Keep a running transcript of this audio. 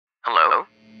Hello?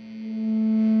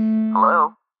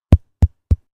 Hello?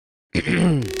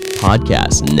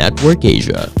 Podcast Network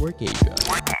Asia.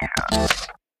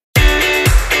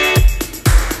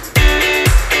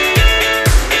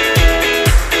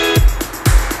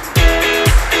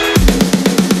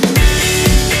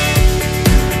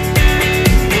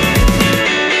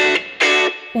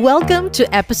 Welcome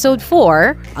to episode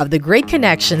 4 of the Great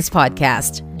Connections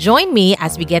podcast. Join me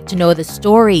as we get to know the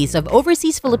stories of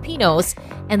overseas Filipinos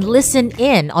and listen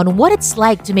in on what it's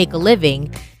like to make a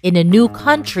living in a new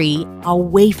country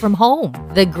away from home.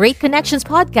 The Great Connections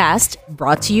podcast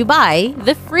brought to you by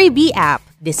the Freebie app.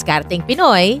 Diskarteng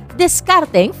Pinoy,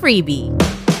 Diskarteng Freebie.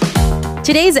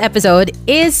 Today's episode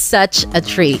is such a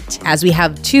treat as we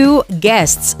have 2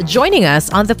 guests joining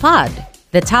us on the pod.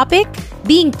 The topic?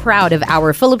 Being proud of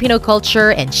our Filipino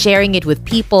culture and sharing it with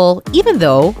people even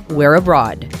though we're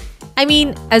abroad. I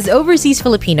mean, as overseas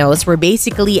Filipinos, we're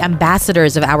basically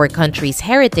ambassadors of our country's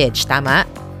heritage, tama?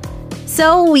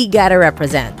 So we gotta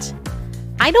represent.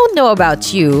 I don't know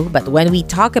about you, but when we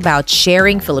talk about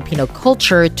sharing Filipino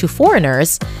culture to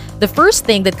foreigners, the first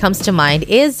thing that comes to mind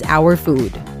is our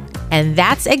food. And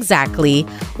that's exactly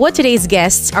what today's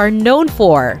guests are known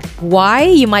for. Why,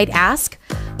 you might ask?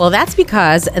 Well, that's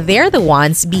because they're the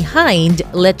ones behind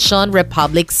Lechon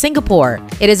Republic Singapore.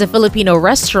 It is a Filipino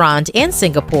restaurant in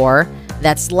Singapore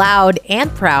that's loud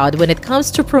and proud when it comes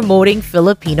to promoting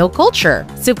Filipino culture.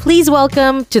 So please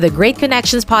welcome to the Great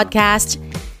Connections podcast,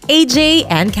 AJ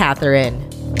and Catherine.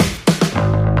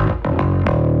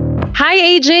 Hi,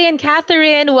 AJ and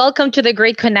Catherine. Welcome to the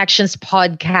Great Connections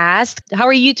podcast. How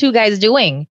are you two guys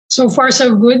doing? So far,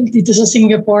 so good dito sa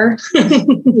Singapore.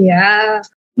 Yeah.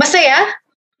 Masaya.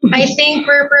 I think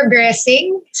we're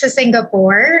progressing sa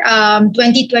Singapore.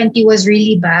 2020 was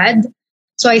really bad.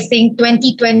 So I think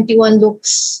 2021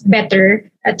 looks better,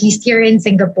 at least here in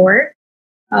Singapore.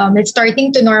 It's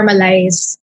starting to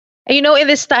normalize. You know, in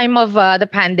this time of the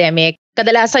pandemic,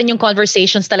 kadalasan yung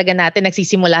conversations talaga natin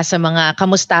nagsisimula sa mga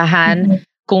kamustahan,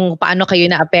 kung paano kayo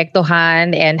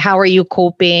naapektuhan, and how are you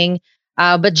coping.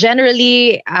 But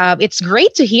generally, it's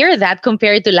great to hear that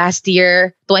compared to last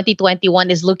year,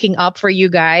 2021 is looking up for you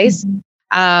guys.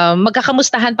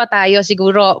 Magkakamustahan pa tayo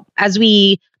siguro as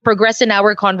we progress in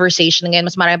our conversation. Ngayon,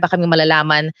 mas marami pa kami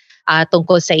malalaman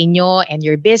tungkol sa inyo and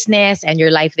your business and your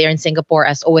life there in Singapore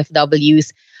as OFWs.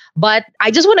 But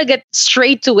I just want to get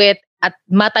straight to it at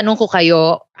matanong ko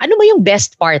kayo, ano ba yung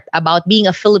best part about being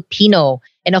a Filipino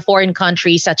in a foreign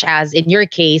country such as, in your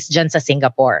case, dyan sa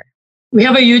Singapore? We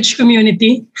have a huge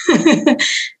community.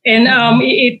 And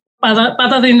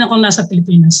para rin ako nasa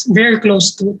Pilipinas. Very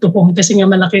close to home kasi nga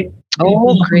malaki.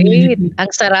 Oh, great.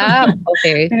 Ang sarap.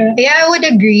 Okay. Yeah, I would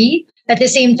agree. At the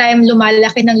same time,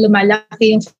 lumalaki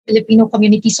yung Filipino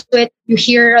community. So you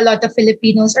hear a lot of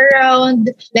Filipinos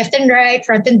around, left and right,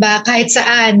 front and back, kahit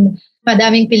saan.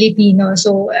 Madaming Pilipino.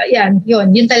 So, yun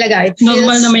talaga. It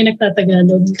Normal na may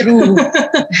nagtatagalog. True.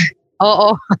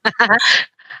 Oo.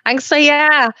 Ang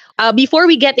saya. Before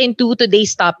we get into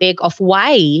today's topic of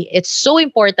why it's so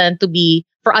important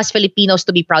for us Filipinos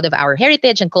to be proud of our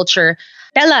heritage and culture,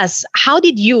 tell us, how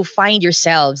did you find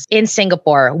yourselves in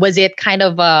Singapore? Was it kind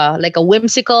of like a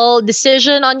whimsical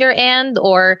decision on your end,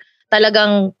 or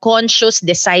talagang conscious,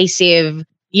 decisive,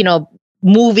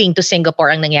 moving to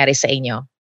Singapore ang nangyari sa inyo?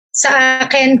 Sa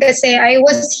akin kasi, I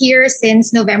was here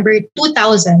since November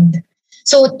 2000.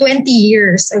 So 20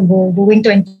 years ago, going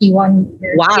 21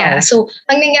 years. Wow. Yeah. So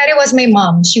ang nangyari was my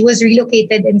mom. She was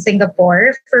relocated in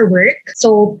Singapore for work.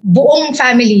 So buong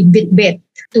family bit-bit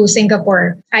to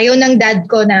Singapore. Ayaw ng dad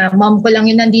ko na mom ko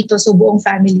lang yun nandito. So buong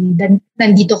family,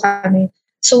 nandito kami.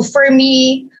 So for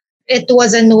me, it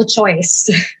was a no choice.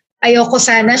 Ayoko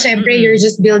sana, syempre, you're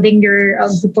just building your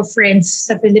group of friends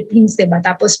sa Philippines, diba?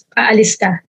 Tapos aalis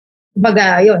ka.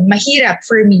 Baga, yun, mahirap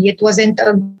for me. It wasn't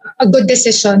a good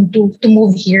decision to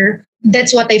move here.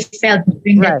 That's what I felt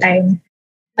during that time,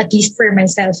 at least for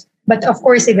myself. But of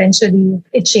course, eventually,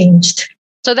 it changed.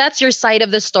 So that's your side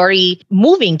of the story,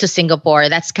 moving to Singapore.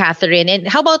 That's Catherine. And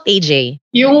how about AJ?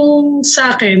 Yung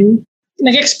sa akin,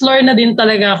 nag-explore na din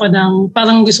talaga ako ng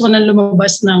parang gusto ko nang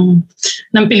lumabas ng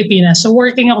Pilipinas. So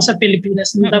working ako sa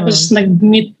Pilipinas. Tapos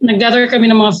nag-gather kami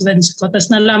ng mga friends ko.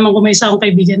 Tapos nalaman ko may isa akong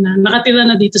kaibigan na nakatira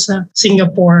na dito sa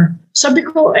Singapore. Sabi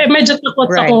ko, medyo takot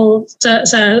ako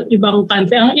sa ibang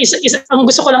country. Ang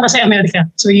gusto ko lang kasi Amerika.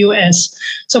 So US.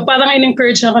 So parang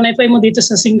in-encourage ako na try mo dito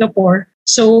sa Singapore.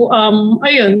 So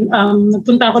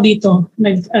nagpunta ako dito.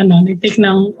 Nag-take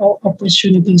ng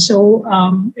opportunity. So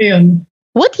ayun.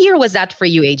 What year was that for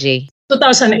you, AJ?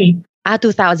 2008.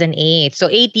 2008.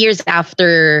 So 8 years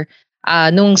after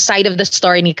nung side of the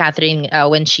story ni Catherine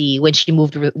when she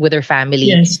moved with her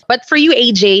family. Yes. But for you,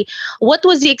 AJ, what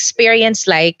was the experience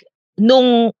like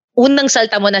nung unang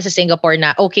salta mo na sa Singapore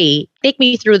na, okay, take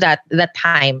me through that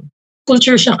time?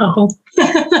 Culture shock ako.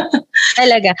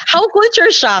 Talaga. How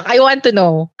culture shock? I want to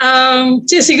know.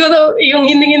 Siguro, yung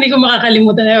hindi ko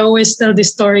makakalimutan, I always tell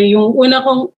this story. Yung una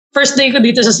kong, first day ko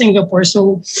dito sa Singapore.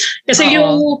 So, kasi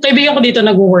yung kaibigan ko dito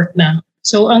nag-work na.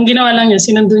 So, ang ginawa lang niya,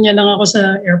 sinundo niya lang ako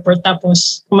sa airport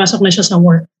tapos pumasok na siya sa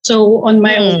work. So, on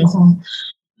my own ako.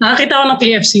 Nakakita ko ng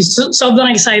KFC. So,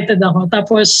 sobrang excited ako.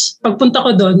 Tapos, pagpunta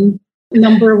ko doon,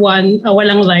 number 1,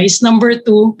 walang rice. Number 2,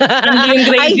 only yung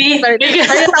gravy.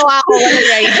 Ay, tawa ako, walang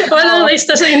rice. Walang rice,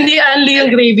 tapos hindi only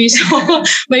yung gravy. So,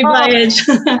 may bayad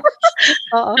siya.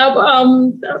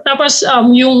 Tapos,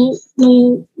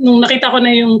 nung nakita ko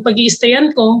na yung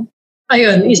pag-i-stayan ko,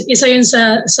 ayun, isa yun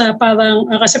sa parang,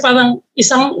 kasi parang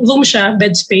isang room siya,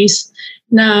 bed space,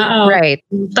 na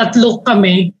tatlo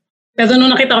kami. Pero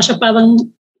nung nakita ko siya, parang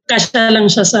kasya lang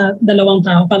siya sa 2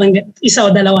 tao. Parang isa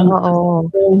o 2 tao.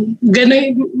 So,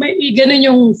 ganun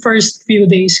yung first few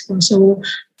days ko. So,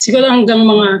 siguro hanggang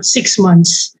mga 6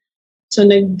 months. So,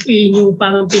 yung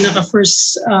parang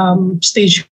pinaka-first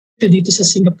stage ko dito sa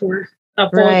Singapore.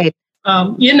 Tapos,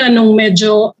 yun na, nung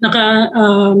medyo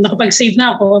nakapag-save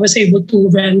na ako, I was able to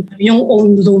rent yung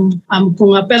own room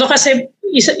ko nga. Pero kasi,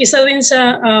 isa rin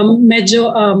sa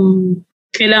medyo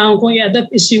kailangan kong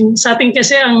i-adapt is yung, sa atin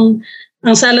kasi ang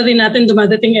salary natin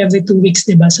dumadating every 2 weeks,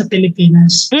 di ba, sa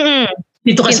Pilipinas.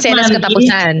 Dito kasi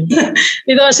katapusan.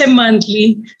 Dito kasi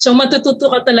monthly. So matututo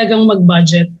ka talagang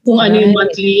mag-budget kung ano yung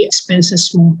monthly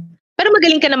expenses mo. Pero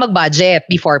magaling ka na mag-budget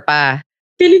before pa.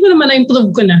 Feeling ko naman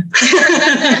na-improve ko na.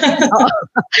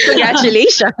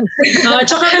 Congratulations.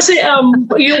 Tsaka kasi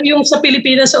yung sa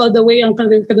Pilipinas all the way, ang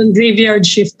graveyard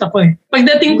shift ako eh.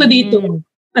 Pagdating ko dito,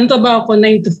 ang trabaho ko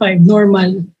 9 to 5,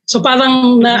 normal. So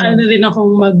parang naano rin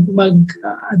akong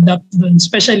mag-adapt doon,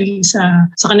 especially sa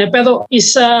kanila. Pero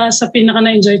isa sa pinaka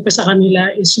na-enjoy ko sa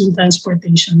kanila is yung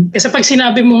transportation. Kasi pag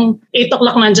sinabi mong 8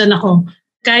 o'clock nandyan ako,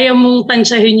 kaya mong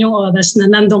tansyahin yung oras na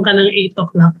nandun ka ng 8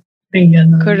 o'clock.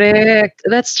 Correct.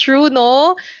 That's true,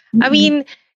 no? I mean,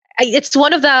 it's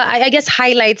one of the, I guess,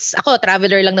 highlights. Ako,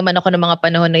 traveler lang naman ako ng mga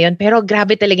panahon na yun. Pero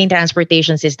grabe talaga yung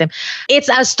transportation system.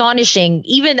 It's astonishing.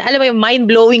 Even, alam mo yung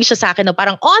mind-blowing siya sa akin. No?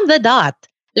 Parang on the dot.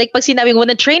 Like pag sinabing, when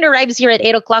the train arrives here at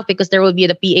 8 o'clock because there will be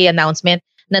the PA announcement,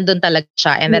 nandun talaga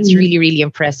siya. And that's really, really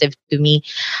impressive to me.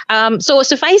 So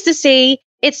suffice to say,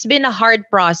 it's been a hard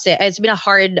process. It's been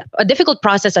a difficult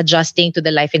process adjusting to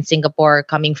the life in Singapore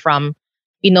coming from,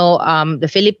 the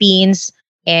Philippines.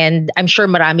 And I'm sure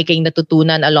marami kayong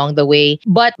natutunan along the way.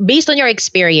 But based on your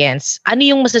experience, ano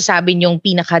yung masasabi niyong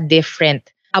pinaka-different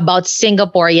about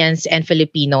Singaporeans and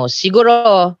Filipinos?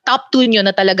 Siguro, top 2 nyo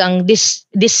na talagang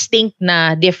distinct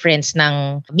na difference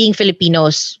ng being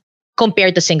Filipinos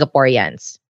compared to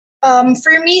Singaporeans.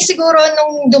 For me, siguro,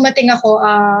 nung dumating ako,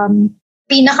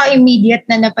 pinaka-immediate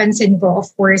na napansin ko, of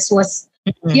course, was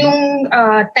yung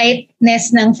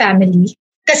tightness ng family.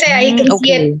 Kasi I can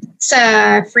see it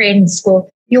sa friends ko.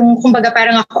 Yung kumbaga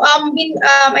parang ako,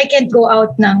 I can't go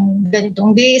out ng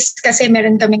ganitong days kasi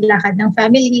meron kaming lakad ng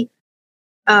family.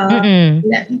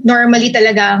 Normally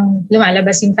talagang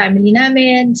lumalabas yung family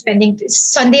namin.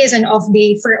 Sunday is an off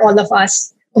day for all of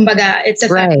us. Kumbaga, it's a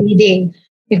family day.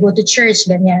 We go to church,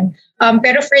 ganyan.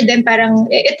 Pero for them, parang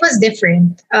it was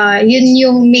different. Yun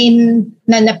yung main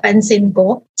na napansin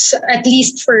ko, at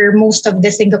least for most of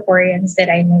the Singaporeans that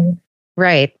I know.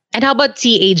 Right. And how about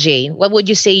AJ? What would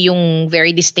you say yung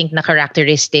very distinct na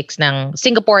characteristics ng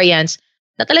Singaporeans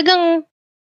na talagang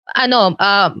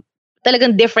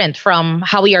talagang different from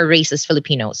how we are raised as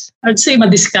Filipinos? I'd say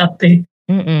madiskarte.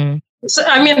 So,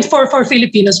 I mean, for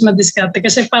Filipinos, madiskarte.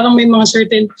 Kasi parang may mga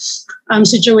certain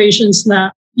situations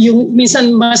na yung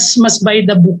minsan mas by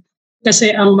the book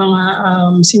kasi ang mga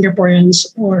Singaporeans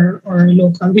or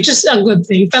local, which is a good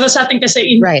thing. Pero sa atin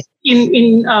kasi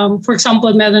in for example,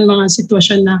 meron mga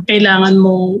sitwasyon na kailangan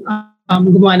mong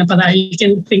gumawa na para you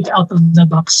can think out of the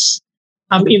box.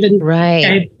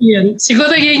 Kahit yun.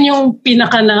 Siguro yun yung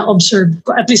pinaka na-observe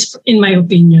ko, at least in my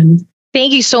opinion.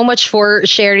 Thank you so much for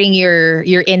sharing your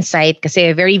insight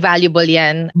kasi very valuable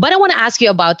yan. But I want to ask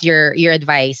you about your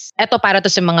advice. Ito para to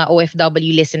sa mga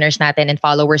OFW listeners natin and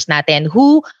followers natin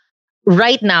who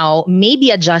right now may be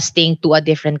adjusting to a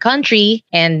different country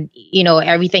and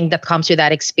everything that comes with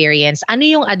that experience. Ano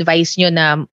yung advice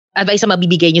na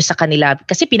mabibigay nyo sa kanila?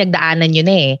 Kasi pinagdaanan nyo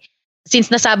na eh. Since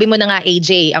nasabi mo na nga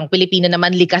AJ, ang Pilipino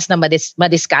naman likas na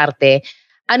madiskarte.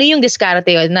 Ano yung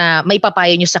diskarte na may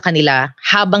papayo nyo sa kanila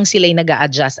habang sila'y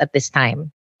nag-a-adjust at this time?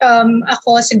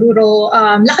 ako siguro,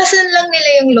 lakasan lang nila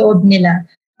yung loob nila.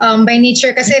 By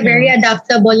nature kasi very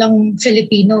adaptable ang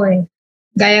Filipino eh.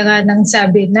 Gaya nga ng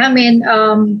sabi namin,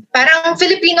 parang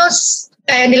Filipinos,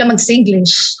 kaya nila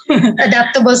mag-Singlish.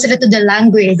 Adaptable sila to the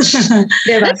language.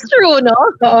 Diba? That's true, no?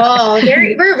 Oo,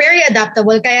 we're very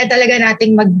adaptable. Kaya talaga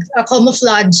nating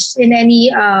mag-camouflage in any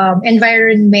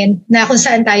environment na kung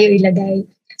saan tayo ilagay.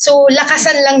 So,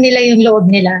 lakasan lang nila yung loob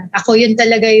nila. Ako yun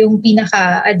talaga yung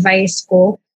pinaka-advice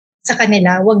ko sa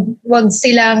kanila. Wag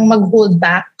silang mag-hold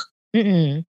back.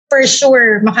 Mm-mm. For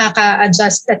sure,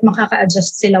 makaka-adjust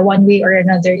sila one way or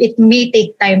another. It may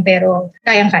take time pero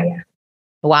kayang-kaya.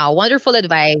 Wow, wonderful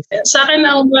advice. Sa akin,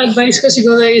 ang advice ko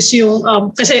siguro is yung,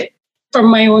 kasi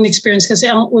from my own experience, kasi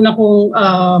ang una kong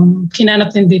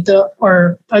kinanap din dito,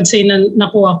 or I'd say na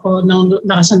nakuha ko ng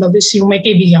lakas ng loob is yung may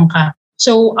kaibigan ka.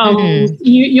 So,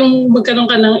 yung magkaroon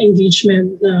ka ng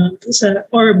engagement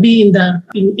or be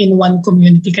in one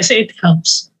community kasi it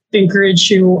helps to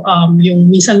encourage you.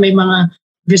 Yung minsan may mga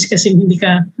views kasi hindi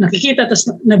ka nakikita tapos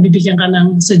nabibigyan ka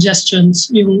ng suggestions,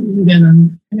 yung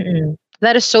ganun. Mm-hmm.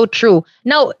 That is so true.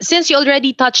 Now, since you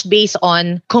already touched base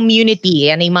on community,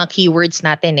 yan yung mga keywords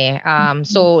natin eh.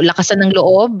 So, lakasan ng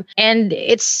loob. And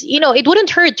it's, it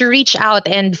wouldn't hurt to reach out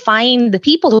and find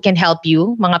people who can help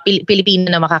you, mga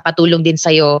Pilipino na makakatulong din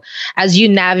sa'yo as you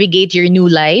navigate your new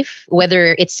life,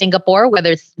 whether it's Singapore,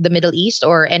 whether it's the Middle East,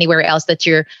 or anywhere else that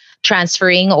you're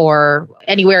transferring or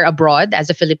anywhere abroad as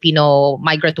a Filipino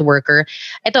migrant worker.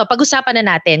 Ito, pag-usapan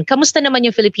na natin, kamusta naman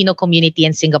yung Filipino community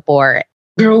in Singapore?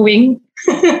 Growing.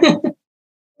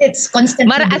 It's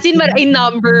constantly. In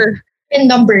number. In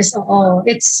numbers, oo.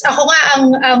 It's, ako nga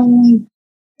ang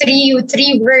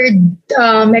three-word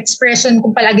expression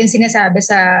kung palaging sinasabi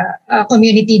sa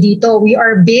community dito. We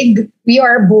are big, we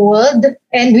are bold,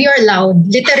 and we are loud.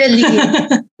 Literally.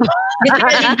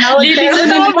 Literally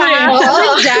loud.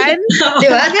 Oo.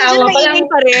 Diba? Tawa pa lang.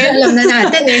 Alam na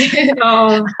natin eh.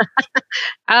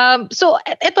 So,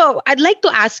 ito, I'd like to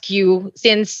ask you,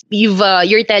 since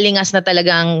you're telling us na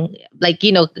talagang,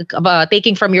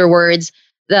 taking from your words,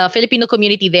 the Filipino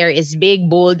community there is big,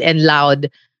 bold, and loud.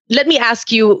 Let me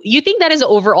ask you, you think that is the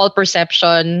overall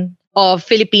perception of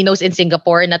Filipinos in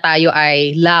Singapore na tayo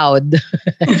ay loud?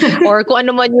 Or kung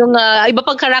ano man yung iba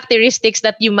pang characteristics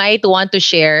that you might want to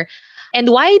share?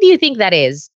 And why do you think that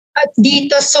is? At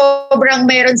dito, sobrang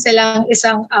meron silang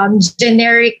isang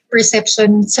generic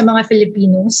perception sa mga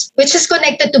Filipinos, which is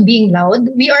connected to being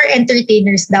loud. We are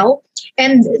entertainers daw.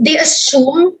 And they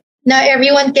assume na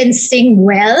everyone can sing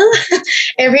well.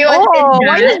 Everyone can dance.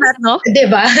 Why is that, no?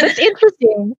 Diba? That's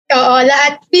interesting. Oo,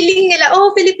 lahat. Feeling nila,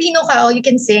 Filipino ka, you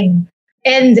can sing.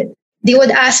 And they would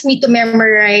ask me to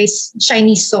memorize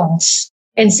Chinese songs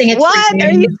and sing it for them. What?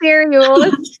 Are you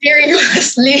serious?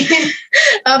 Seriously.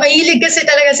 Mahilig kasi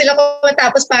talaga sila ko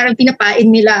tapos parang pinapain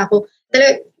nila ako.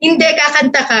 Talaga, hindi,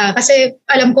 kakanta ka. Kasi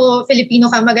alam ko,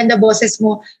 Filipino ka, maganda boses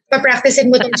mo.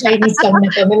 Pa-practicein mo tong Chinese song na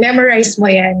to. Memorize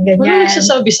mo yan. Ganyan. Wala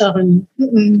nagsasabi sa akin.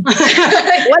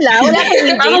 Wala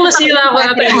kang Ako masira ako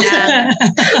natin.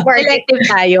 Selective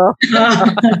tayo.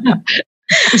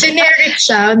 Generic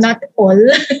siya, not all.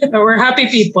 We're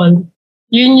happy people.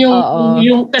 Yun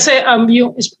yung kasi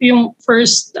yung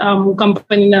first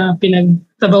company na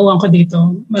pinagtrabahuan ko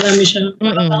dito, marami siya,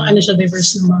 siya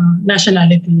diverse na mga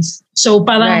nationalities. So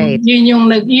parang yun yung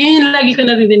lagi ko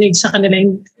narinig sa kanila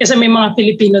kasi may mga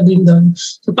Filipino din doon.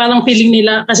 So parang feeling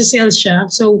nila, kasi sales siya,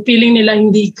 so feeling nila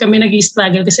hindi kami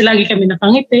nag-i-struggle kasi lagi kami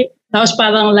nakangiti. Tapos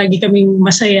parang lagi kaming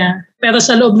masaya. Pero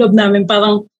sa loob-loob namin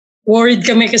parang worried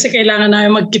kami kasi kailangan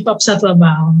namin mag-keep up sa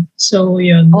trabaho. So,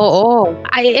 yun.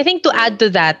 I think to add to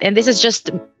that, and this is just,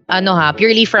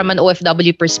 purely from an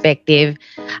OFW perspective,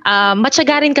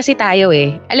 matyaga rin kasi tayo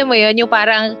eh. Alam mo yun, yung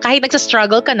parang kahit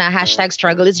nagsa-struggle ka na,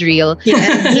 #struggle is real,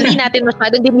 hindi natin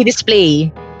masyadong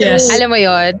dinidisplay. Yes. Alam mo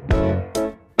yun?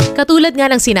 Katulad nga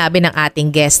ng sinabi ng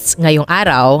ating guests ngayong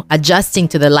araw, adjusting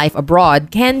to the life abroad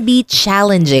can be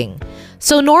challenging.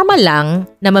 So normal lang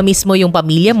na mamiss mo yung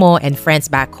pamilya mo and friends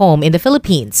back home in the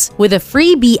Philippines. With a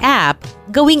Freebie app,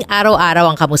 gawing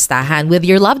araw-araw ang kamustahan with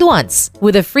your loved ones.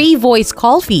 With a free voice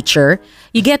call feature,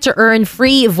 you get to earn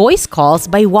free voice calls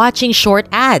by watching short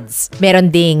ads.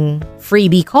 Meron ding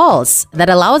Freebie calls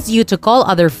that allows you to call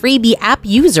other Freebie app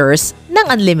users ng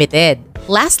unlimited.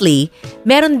 Lastly,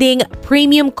 meron ding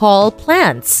premium call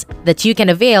plans that you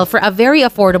can avail for a very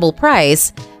affordable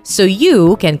price so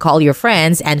you can call your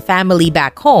friends and family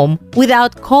back home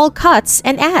without call cuts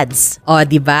and ads. O,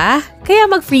 diba? Kaya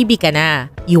mag-freebie ka na.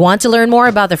 You want to learn more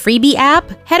about the Freebie app?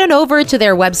 Head on over to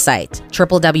their website,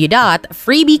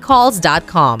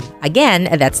 www.freebiecalls.com. Again,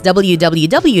 that's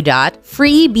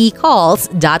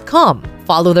www.freebiecalls.com.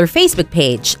 Follow their Facebook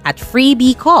page at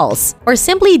Freebie Calls or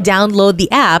simply download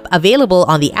the app available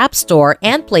on the App Store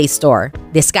and Play Store.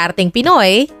 Diskarteng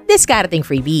Pinoy, diskarteng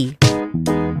Freebie.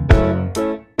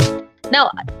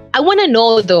 Now, I want to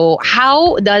know though,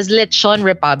 how does Lechon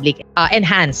Republic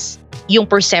enhance yung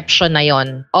perception na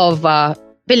yon of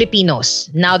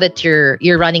Filipinos now that you're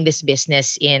running this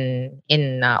business in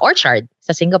Orchard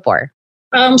sa Singapore?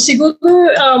 Siguro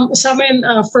sa amin,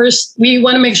 first, we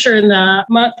want to make sure na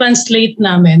ma-translate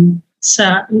namin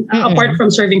sa, apart from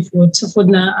serving food, sa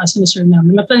food na sinuserve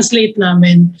namin, ma-translate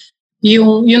namin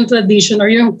yung tradition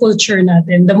or yung culture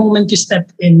natin the moment you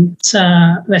step in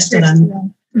sa restaurant.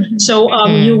 So,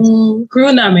 yung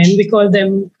crew namin, we call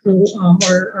them crew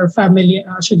or family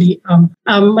actually,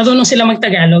 marunong sila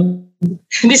mag-Tagalog.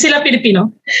 Hindi sila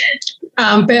Filipino.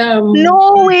 No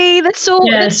way! That's so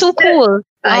cool.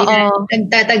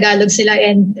 Nagtatagalog sila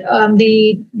and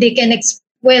they can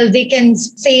they can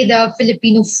say the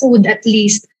Filipino food at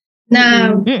least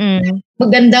na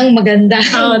maganda.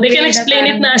 They can explain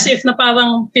it na as if na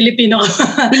parang Filipino.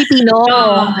 Filipino.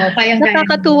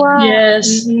 Nakakatuwa.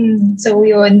 Yes. So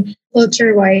yun,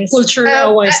 culture-wise.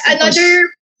 Another,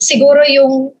 siguro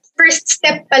yung first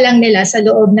step pa lang nila sa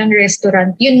loob ng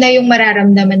restaurant, yun na yung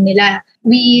mararamdaman nila.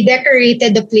 We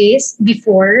decorated the place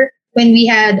before when we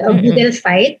had a Budel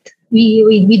fight.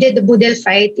 We did the Budel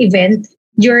fight event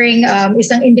during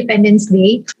isang Independence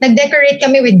Day. Nag-decorate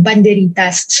kami with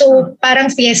banderitas. So parang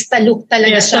fiesta look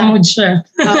talaga siya. Fiesta mood siya.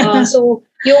 So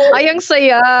yung ang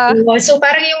saya. So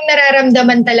parang yung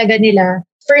nararamdaman talaga nila,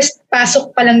 first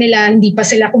pasok pa lang nila, hindi pa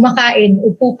sila kumakain,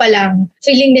 upo pa lang,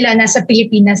 feeling nila nasa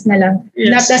Pilipinas na lang.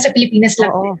 Yes. Nasa Pilipinas lang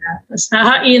nila.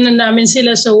 Hahainan namin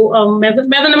sila. So meron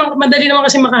naman, madali naman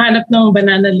kasi makahanap ng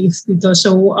banana leaf dito.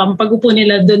 So pag upo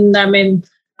nila, doon namin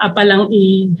palang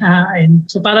ihahain.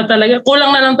 So para talaga,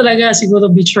 kulang na lang talaga siguro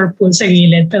beach or pool sa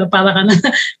gilid. Pero para ka na,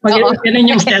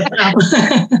 ganun yung setup.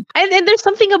 And there's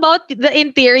something about the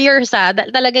interior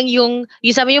talagang yung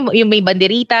sabi yung may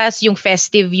banderitas, yung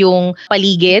festive yung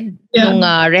paligid, yung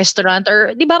restaurant,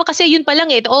 or di ba kasi yun pa lang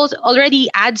it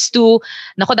already adds to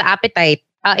the appetite.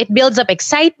 It builds up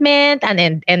excitement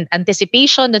and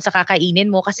anticipation dun sa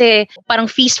kakainin mo kasi parang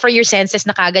feast for your senses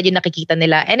na kagad yung nakikita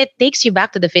nila, and it takes you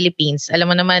back to the Philippines. Alam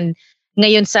mo naman,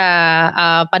 ngayon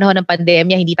sa panahon ng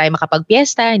pandemya, hindi tayo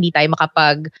makapag-piesta, hindi tayo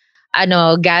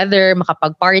gather,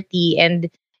 makapag-party, and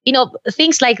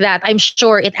things like that. I'm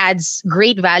sure it adds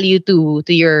great value to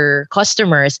your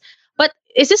customers. But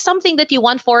is this something that you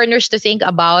want foreigners to think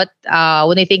about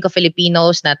when they think of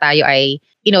Filipinos na tayo ay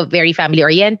very family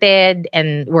oriented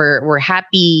and we're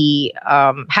happy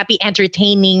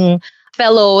entertaining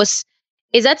fellows?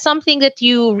 Is that something that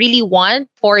you really want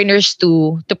foreigners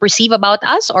to perceive about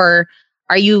us, or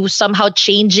are you somehow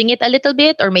changing it a little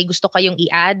bit, or may gusto kayong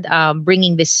i-add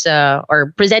bringing this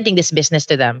or presenting this business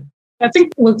to them? I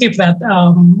think we'll keep that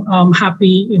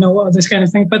happy, this kind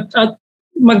of thing. But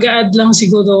mag-add lang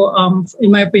siguro, in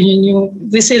my opinion, yung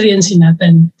resiliency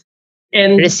natin.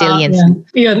 And resilience.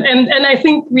 And I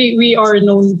think we are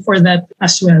known for that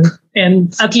as well.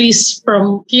 And at least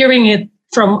from hearing it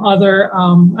from other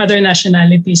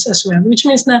nationalities as well, which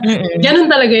means na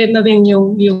ganun talaga na rin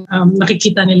yung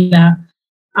nakikita nila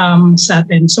sa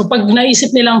atin. So pag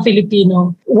naisip nilang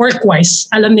Filipino, work-wise,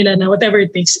 alam nila na whatever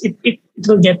it takes, it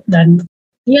will get done.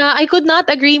 Yeah, I could not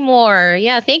agree more.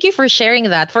 Yeah, thank you for sharing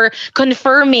that, for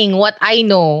confirming what I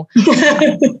know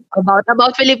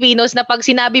about Filipinos, na pag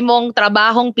sinabi mong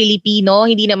trabahong Pilipino,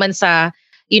 hindi naman sa,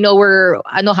 we're,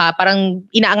 parang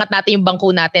inaangat natin yung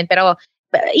bangko natin. Pero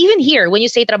even here, when you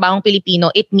say trabahong Pilipino,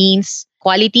 it means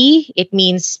quality, it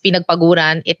means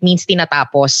pinagpaguran, it means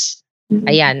tinatapos.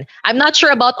 Ayan. I'm not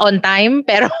sure about on time,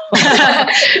 pero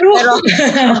diba?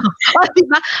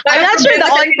 I'm not sure the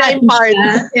on time part.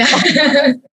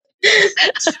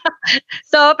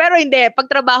 So, pero hindi.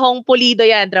 Pag trabahong pulido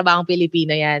yan, trabahong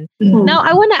Pilipino yan. Now,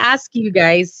 I want to ask you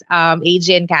guys,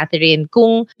 AJ and Catherine,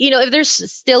 kung, if there's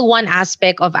still one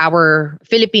aspect of our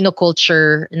Filipino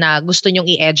culture na gusto nyong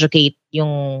i-educate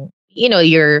yung,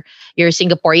 your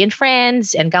Singaporean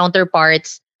friends and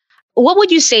counterparts, what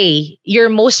would you say you're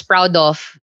most proud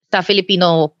of sa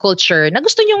Filipino culture na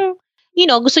gusto nyo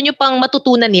pang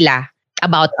matutunan nila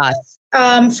about us?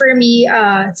 For me,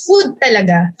 food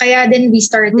talaga. Kaya din we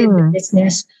started the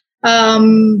business.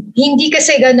 Hindi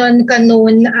kasi ganon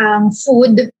ka-known ang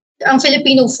food, ang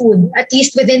Filipino food. At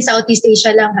least within Southeast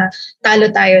Asia lang ha.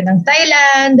 Talo tayo ng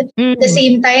Thailand. At the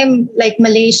same time, like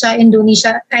Malaysia,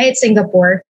 Indonesia, kahit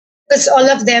Singapore. Because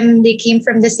all of them, they came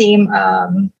from the same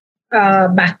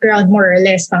background more or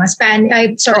less. Mga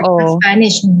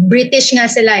Spanish, British nga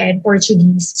sila and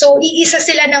Portuguese. So, iisa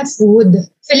sila ng food.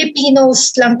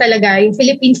 Filipinos lang talaga, yung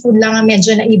Philippine food lang ang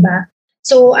medyo na iba.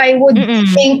 So I would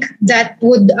think that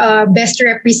would best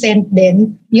represent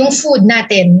din yung food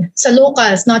natin sa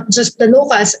locals, not just the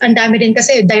locals. Ang dami din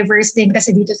kasi, diverse din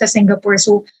kasi dito sa Singapore.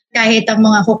 So kahit ang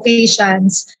mga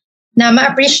Caucasians, na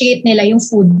ma-appreciate nila yung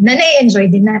food na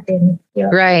na-enjoy din natin. Yeah.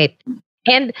 Right.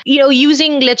 And,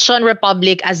 using Lechon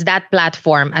Republic as that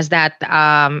platform, as that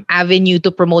avenue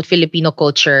to promote Filipino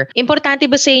culture, importante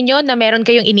ba sa inyo na meron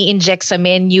kayong ini-inject sa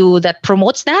menu that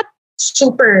promotes that?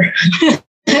 Super.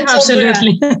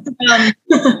 Absolutely.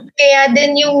 Kaya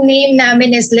din yung name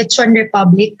namin is Lechon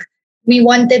Republic. We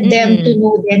wanted them to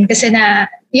know din kasi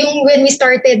na when we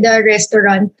started the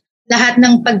restaurant, lahat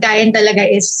ng pagkain talaga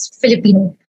is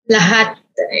Filipino. Lahat,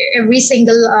 every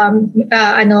single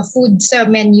food sa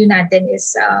menu natin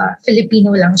is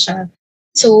Filipino lang siya.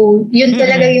 So yun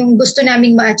talaga yung gusto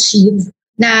naming ma-achieve,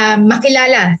 na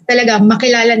makilala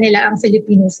nila ang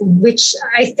Filipino food, which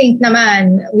I think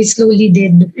naman we slowly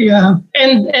did. Yeah.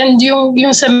 And yung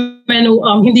sa menu,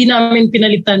 hindi namin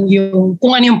pinalitan yung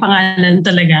kung ano yung pangalan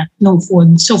talaga ng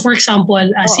food. So for example,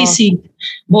 sisig,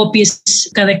 bopis,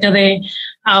 kare-kare,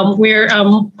 where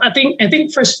I think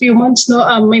first few months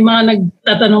may mga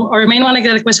nagtatanong or may mga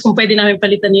nagre-request kung pwede namin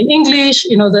palitan in English,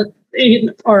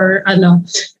 or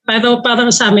pero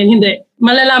parang sa amin hindi,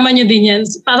 malalaman nyo din yan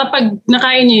para pag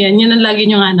nakain nyo yan ang lagi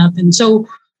nyo hanapin. So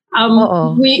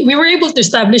we were able to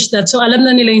establish that, so alam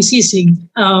na nila yung sisig.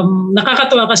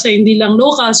 Nakakatuwa kasi hindi lang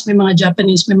locals, may mga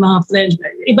Japanese, may mga French,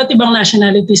 iba't ibang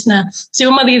nationalities na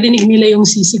maririnig nila yung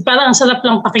sisig. Parang ang sarap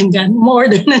lang pakinggan,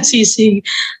 mo-order ng sisig.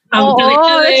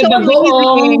 Kare-kare,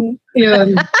 bagoong.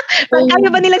 Yun. Kaya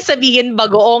ba nilang sabihin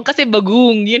bagoong kasi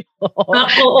bagong,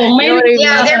 Bagoong.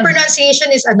 Their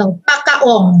pronunciation is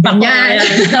pakaong. Ganyan.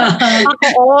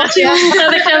 Bagoong. Kasi yung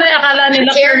kare-kare, akala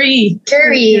nila curry.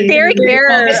 Curry.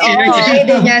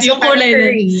 Yung kulay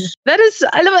curry. That is,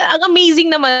 alam mo, ang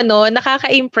amazing naman,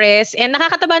 nakaka-impress and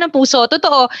nakakataba ng puso.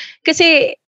 Totoo,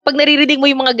 kasi pag naririnig mo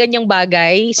yung mga ganyang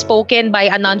bagay spoken by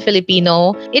a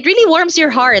non-Filipino, it really warms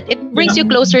your heart. It brings you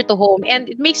closer to home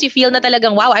and it makes you feel na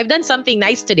talagang, wow, I've done something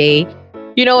nice today.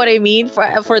 You know what I mean?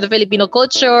 For the Filipino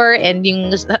culture and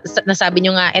yung nasabi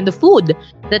nyo nga, and the food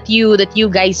that you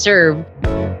guys serve.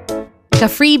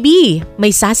 Ka-freebie,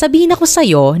 may sasabihin ako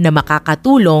sa'yo na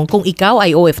makakatulong kung ikaw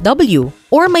ay OFW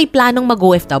or may planong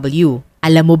mag-OFW.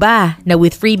 Alam mo ba na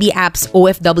with Freebie app's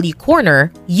OFW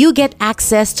Corner, you get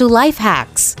access to life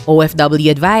hacks, OFW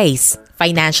advice,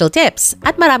 financial tips,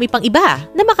 at marami pang iba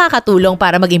na makakatulong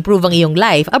para mag-improve ang iyong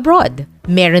life abroad.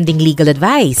 Meron ding legal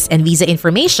advice and visa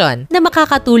information na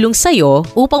makakatulong sa'yo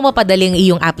upang mapadali ang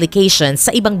iyong application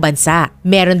sa ibang bansa.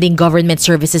 Meron ding government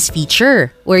services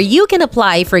feature where you can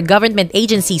apply for government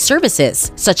agency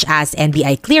services such as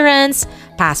NBI clearance,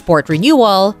 passport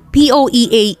renewal,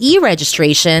 POEA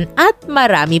registration, at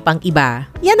marami pang iba.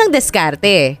 Yan ang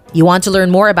diskarte. You want to learn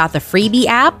more about the Freebie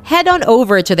app? Head on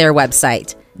over to their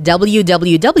website,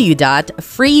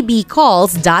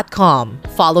 www.freebiecalls.com.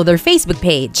 Follow their Facebook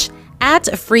page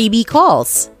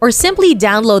 @FreebieCalls, or simply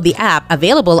download the app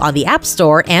available on the App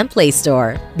Store and Play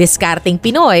Store. Diskarting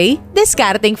Pinoy,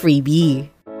 diskarting Freebie.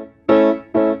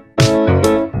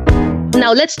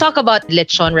 Now, let's talk about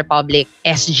Lechon Republic,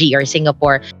 SG, or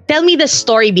Singapore. Tell me the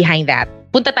story behind that.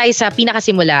 Punta tayo sa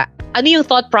pinakasimula. Ano yung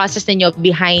thought process ninyo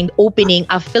behind opening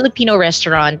a Filipino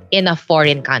restaurant in a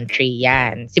foreign country?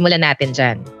 Yan. Simulan natin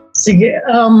dyan. Sige,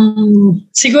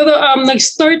 siguro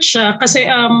nag-start siya kasi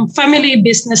family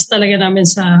business talaga namin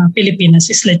sa Pilipinas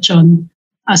is Lechon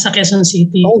sa Quezon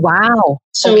City. Oh, wow.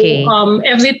 So, okay.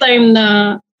 Every time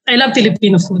na I love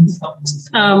Filipino food.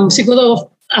 Siguro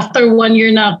after 1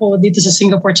 year na ako dito sa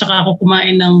Singapore, tsaka ako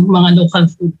kumain ng mga local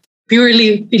food.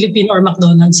 Purely Filipino or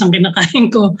McDonald's ang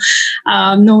kinakain ko.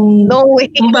 No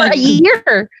way, for a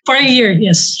year? For a year,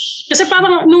 yes. Kasi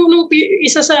parang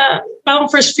parang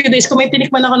first few days ko may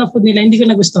tinikman ako ng food nila, hindi ko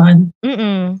nagustuhan.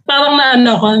 Parang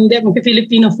hindi,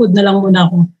 mag-Filipino food na lang muna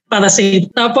ako para safe.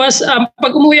 Tapos,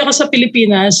 pag umuwi ako sa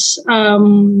Pilipinas,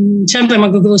 syempre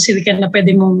mag-grocery ka na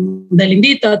pwede mong dalhin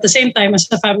dito. At the same time, as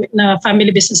na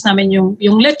family business namin yung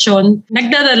lechon,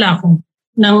 nagdadala ako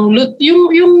ng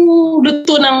yung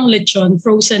luto ng lechon,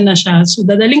 frozen na siya. So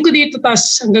dadaling ko dito,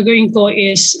 tapos ang gagawin ko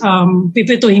is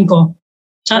pipituhin ko.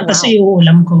 Tapos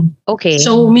iuulam ko. Okay.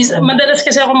 So madalas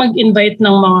kasi ako mag-invite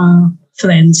ng mga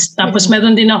friends. Tapos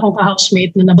meron din akong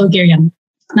ka-housemate na Bulgarian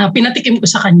na pinatikim ko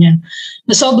sa kanya.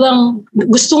 Na sobrang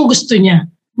gustong-gusto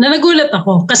niya. Na nagulat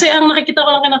ako. Kasi ang nakikita ko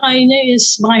lang kinakain niya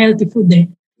is mga healthy food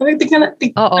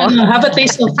have a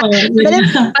taste of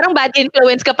parang bad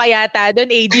influence ka pa yata doon,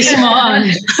 AJ.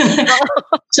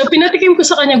 So pinatikim ko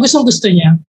sa kanya, gustong-gusto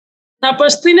niya.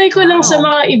 Tapos trinay ko lang sa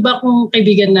mga iba kong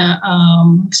kaibigan na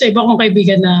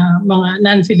mga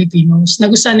non-Filipinos.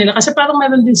 Nagustuhan nila kasi parang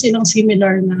meron din silang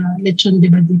similar na lechon, di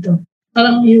ba, dito?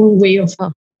 Parang yung way of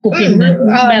cooking na.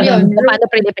 Kung paano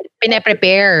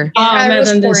pine-prepare.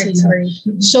 Meron din sila.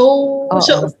 So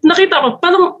nakita ko,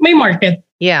 parang may market.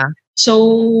 Yeah.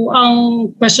 So, ang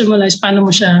question mo lang is paano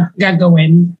mo siya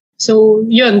gagawin? So,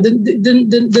 yun,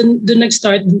 dun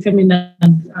nag-start din kami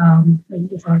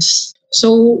nag-bukas.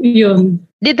 So, yun.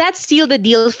 Did that seal the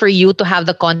deal for you to have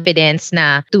the confidence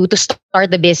na to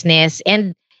start the business?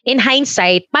 And in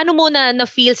hindsight, paano mo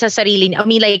na-feel sa sarili? I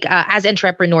mean, like, as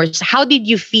entrepreneurs, how did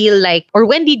you feel like, or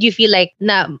when did you feel like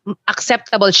na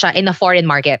acceptable siya in a foreign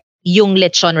market, yung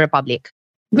Lechon Republic?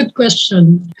 Good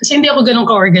question. Kasi hindi ako ganun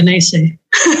ka-organize eh.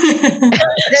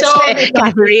 So,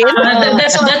 Catherine?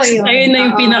 Ayun na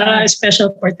yung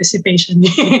pinaka-special participation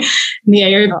ni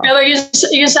Ayer. Pero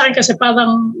yun sa akin kasi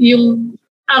parang yung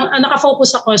ang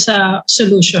nakafocus ako sa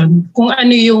solution. Kung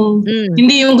ano yung,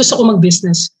 hindi yung gusto ko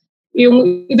mag-business.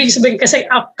 Yung ibig sabihin, kasi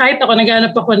kahit ako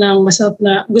naghanap ako ng masarap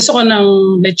na, gusto ko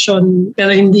ng lechon,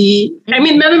 pero hindi,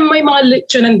 meron may mga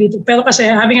lechonan dito, pero kasi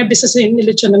having a business in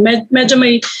lechon, medyo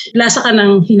may lasa ka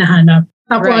ng hinahanap.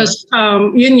 Tapos,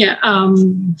 yun nga,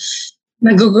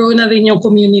 nag-grow na rin yung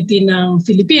community ng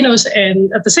Filipinos,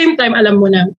 and at the same time, alam mo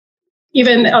na,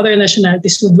 even other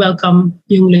nationalities would welcome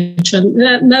yung lechon.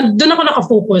 Doon ako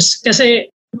nakafocus, kasi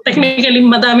technically,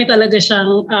 madami talaga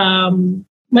siyang,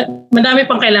 madami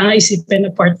pang kailangan isipin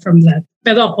apart from that.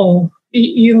 Pero ako,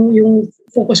 yung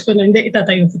focus ko na, hindi,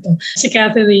 itatayo ko to. Si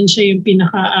Catherine, siya yung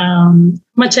pinaka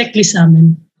ma-checklist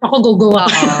namin. Ako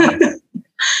gagawa.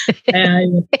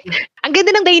 Ang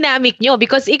ganda ng dynamic nyo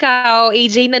because ikaw,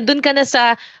 AJ, nandun ka na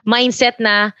sa mindset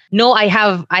na, no, I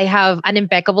have an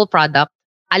impeccable product.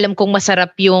 Alam kong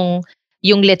masarap yung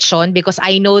lechon because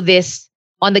I know this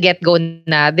on the get-go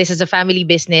na this is a family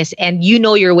business and you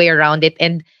know your way around it,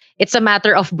 and it's a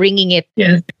matter of bringing it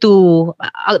to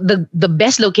the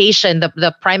best location,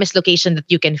 the primest location that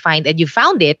you can find, and you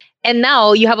found it. And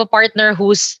now you have a partner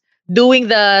who's doing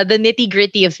the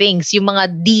nitty-gritty of things, yung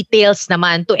mga details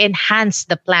naman to enhance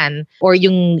the plan or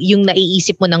yung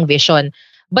naiisip mo ng vision.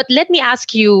 But let me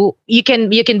ask you, you can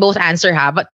both answer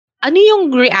ha, but ano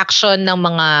yung reaction ng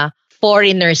mga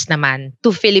foreigners naman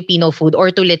to Filipino food or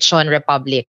to Lechon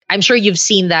Republic? I'm sure you've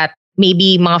seen that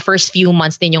maybe mga first few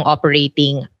months din yung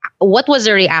operating. What was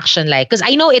the reaction like? Because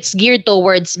I know it's geared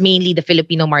towards mainly the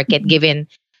Filipino market given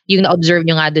yung na-observe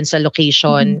nyo nga dun sa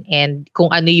location and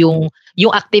kung ano yung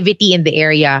activity in the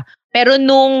area. Pero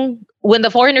when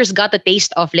the foreigners got a taste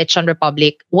of Lechon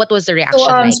Republic, what was the reaction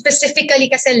like? Specifically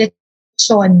kasi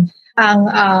lechon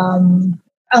ang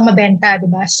mabenta, di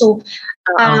ba? So,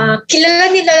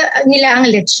 kilala nila ang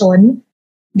lechon.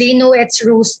 They know it's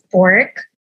roast pork.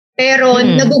 Pero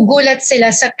nagugulat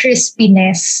sila sa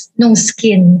crispiness ng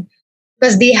skin.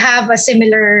 Because they have a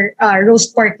similar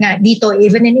roast pork nga dito.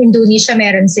 Even in Indonesia,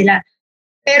 meron sila.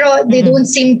 Pero they don't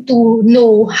seem to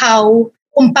know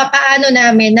kung paano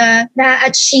namin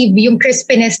na-achieve yung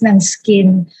crispiness ng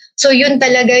skin. So yun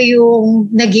talaga yung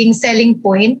naging selling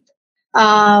point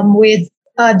with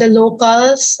the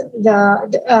locals, the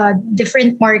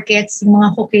different markets, yung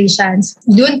mga Caucasians.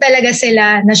 Doon talaga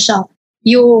sila na-shock.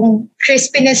 Yung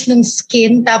crispiness ng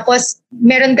skin. Tapos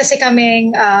meron kasi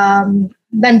kaming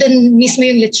nandun mismo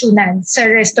yung lechonan sa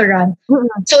restaurant.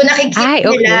 So nakikita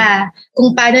nila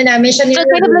kung paano namin siya So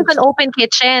kind of like an open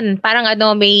kitchen. Parang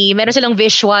meron silang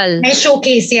visual. May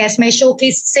showcase, yes. May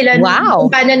showcase sila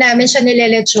kung paano namin siya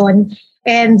nilelechon.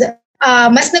 And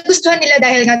mas nagustuhan nila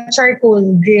dahil nga charcoal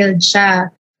grilled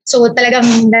siya. So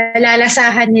talagang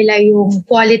nalalasahan nila yung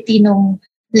quality ng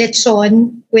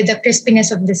lechon with the crispiness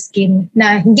of the skin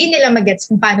na hindi nila magets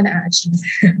kung paano na-achieve.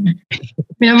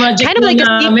 Kind of like a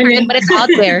secret, but it's out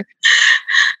there.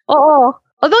 Oo.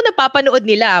 Although napapanood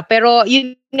nila, pero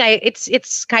yun nga,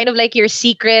 it's kind of like your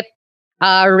secret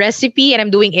recipe, and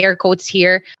I'm doing air quotes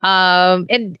here.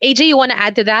 And AJ, you want to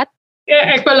add to that?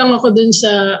 Echo lang ako dun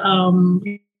sa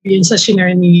yun sa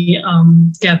shinare ni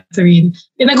Catherine.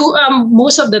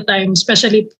 Most of the time,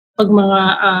 especially pag mga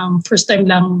first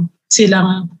time lang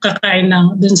silang kakain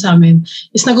dun sa amin,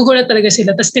 is nagugulat talaga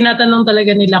sila. Tapos tinatanong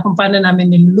talaga nila kung paano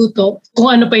namin niluluto,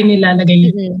 kung ano pa yung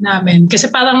nilalagay namin.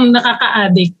 Kasi parang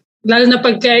nakaka-addict. Lalo na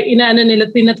pagka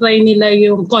tinatry nila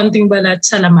yung konting balat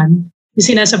sa laman. Yung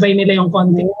sinasabay nila yung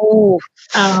konting.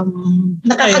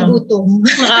 Nakakagutom.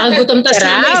 Nakakagutom. Tapos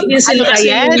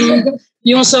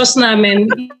yung sauce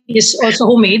namin is also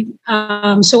homemade.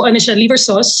 So siya, liver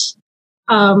sauce.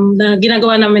 Na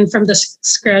ginagawa namin from the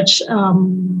scratch,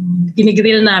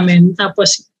 ginigrill namin,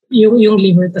 tapos yung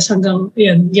liver, tapos hanggang,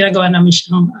 yun, ginagawa namin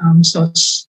siyang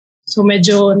sauce. So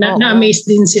medyo na-amaze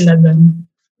din sila doon.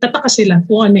 Tataka sila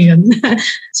kung ano yun.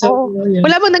 So, yun.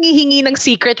 Wala bang nangihingi ng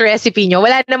secret recipe nyo?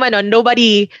 Wala naman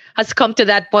nobody has come to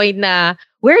that point na,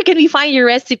 where can we find your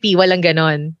recipe? Walang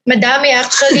ganon. Madami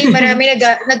actually. Marami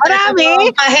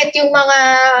Marami? Kahit yung mga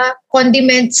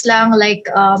condiments lang like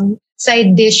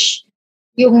side dish,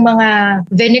 yung mga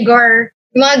vinegar,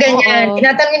 yung mga ganyan.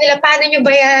 Tinatanong nila, paano nyo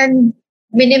ba yan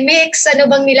minimix? Ano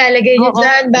bang nilalagay nyo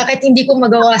dyan? Bakit hindi ko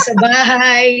magawa sa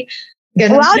bahay?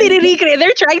 Ganun. Wow,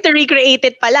 they're trying to recreate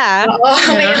it pala. Oo,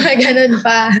 may mga ganun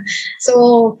pa.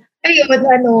 So, ayun,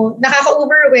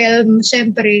 nakaka-overwhelm,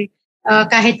 syempre.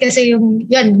 Kahit kasi yung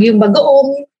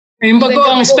bagoong. Yung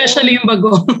bagoong, especially yung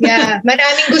bagoong. Yeah,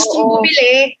 maraming gustong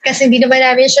bumili kasi hindi naman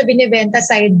namin siya binibenta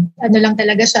side, lang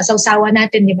talaga siya, sausawa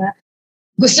natin, di ba?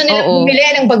 Gusto nila bumili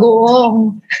ng bagoong.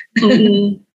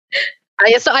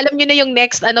 So alam niyo na yung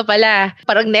next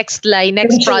parang next line,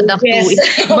 next product yes.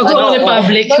 Bagoong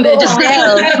Republic.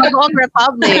 Bagoong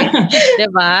Republic.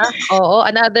 Diba? Oo,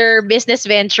 another business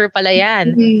venture pala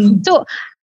yan. Mm-hmm. So,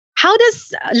 how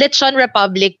does Lechon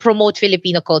Republic promote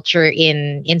Filipino culture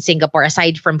in Singapore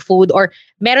aside from food? Or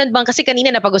meron bang, kasi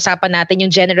kanina napag-usapan natin yung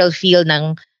general feel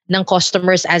ng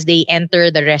customers as they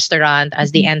enter the restaurant,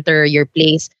 as they enter your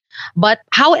place. But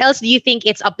how else do you think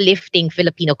it's uplifting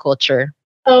Filipino culture?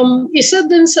 Isa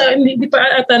dun sa, hindi pa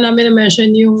ata namin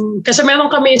na-mention yung, kasi meron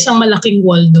kami isang malaking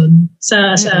wall dun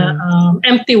sa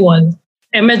empty wall.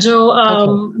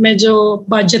 Medyo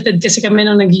budgeted kasi kami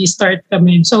nung nag-i-start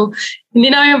kami. So, hindi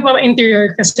namin para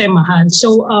interior kasi mahal.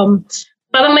 So,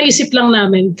 parang naisip lang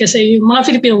namin kasi yung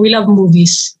mga Filipino, we love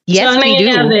movies. Yes, so, we do.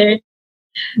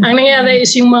 Ang nangyayari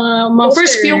is yung mga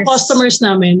first few customers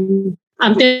namin,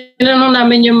 tinanong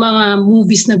namin yung mga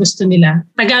movies na gusto nila.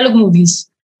 Tagalog movies.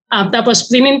 Tapos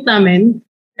print namin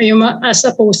yung as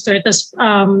a poster, tapos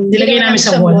nilagay namin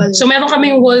sa wall. So meron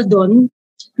kaming wall doon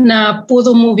na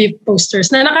puro movie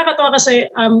posters. Na nakakatawa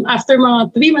kasi after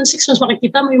mga 3 months, 6 months,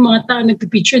 makikita mo yung mga tao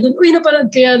nagpipicture doon. Uy,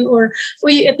 napanood ko yan. Or,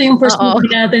 uy, ito yung first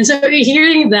movie natin. So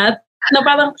hearing that, na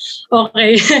parang,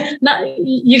 okay, na,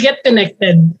 you get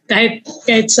connected kahit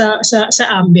sa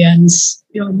ambience.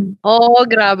 Yun. Oh,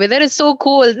 grabe. That is so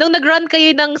cool. Nung nag-run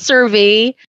kayo ng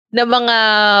survey, na mga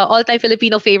all-time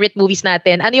Filipino favorite movies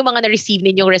natin, ano yung mga na-receive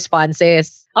ninyong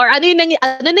responses? Or ano yung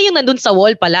nandun sa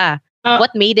wall pala?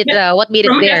 What made it there?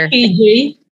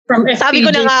 From FPJ. Sabi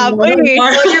ko na nga,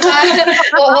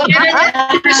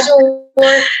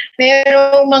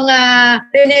 merong mga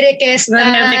rene-request na.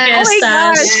 Oh my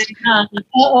gosh.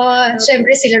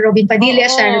 Siyempre sila Robin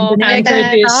Padilla, Sharon Cuneta.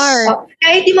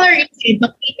 Kahit yung mga recent,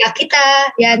 makita kita.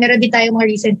 Yan, meron din tayo mga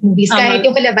recent movies. Kahit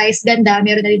yung Kalabais Ganda,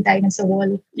 meron na din tayo sa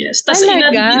wall. Yes. Tapos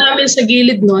inadin namin sa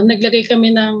gilid noon, naglagay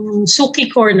kami ng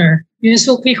Suki Corner. Yung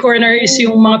Suki Corner is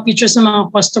yung mga pictures ng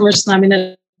mga customers namin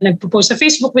na nagpo-post sa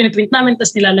Facebook, piniprint namin,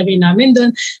 tapos nilalagay namin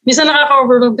doon. Minsan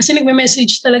nakaka-overwhelm kasi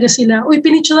nagme-message talaga sila, uy,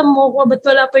 pinicturean mo ako, ba't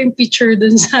wala pa yung picture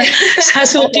doon sa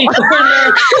Suki Corner?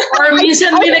 Or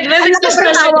minsan may nagre-request pa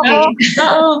sila.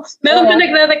 Oo, meron pa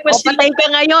nagre-request sila. Patay ka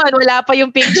ngayon, wala pa yung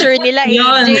picture nila,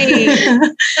 AJ.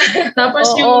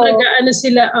 Tapos yung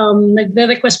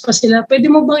nagre-request pa sila, pwede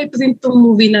mo bang i-print tong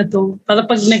movie na to? Para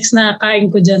pag next na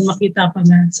kain ko dyan, makita pa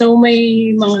na. So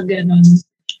may mga ganon.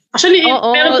 Actually,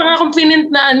 meron pa nga akong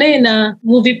pinint na na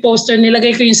movie poster,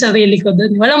 nilagay ko yung sarili ko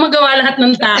doon. Walang magawa lahat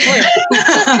ng tao eh.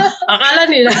 Akala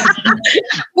nila.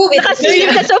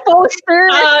 Nakasilip ka sa poster.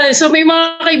 So may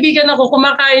mga kaibigan ako,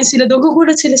 kumakain sila doon,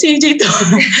 gugulat sila si AJ to.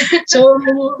 So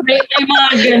may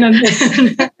mga ganun.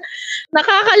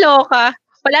 Nakakaloka.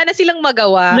 Wala na silang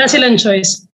magawa. Wala silang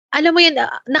choice. Alam mo yun,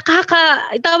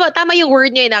 tama yung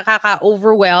word niya,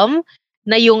 nakaka-overwhelm.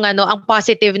 Na yung ang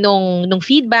positive nung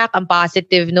feedback, ang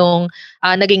positive nung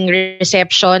naging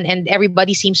reception, and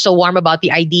everybody seems so warm about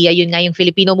the idea. Yun nga yung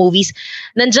Filipino movies.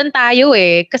 Nandyan tayo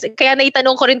eh. Kasi, kaya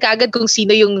naitanong ko rin kaagad kung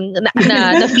sino yung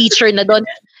na-feature na doon.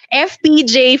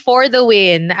 FPJ for the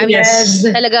win. I mean,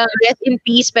 talagang rest in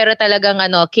peace, pero talagang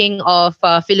king of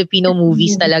Filipino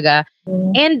movies talaga.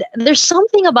 And there's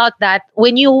something about that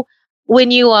when you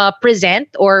present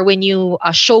or when you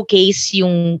showcase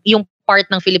yung part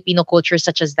ng Filipino culture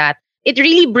such as that, it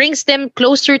really brings them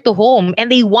closer to home, and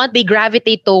they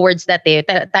gravitate towards that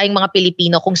tayong mga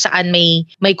Pilipino, kung saan may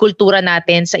kultura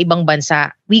natin sa ibang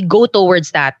bansa, we go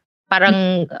towards that,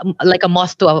 parang like a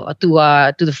moth to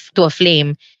a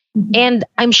flame. And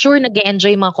I'm sure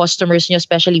nag-enjoy mga customers nyo,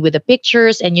 especially with the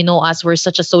pictures, and us, we're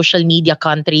such a social media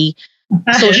country,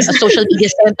 social media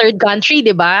centered country,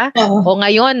 di ba? O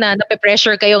ngayon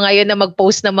nape-pressure kayo ngayon na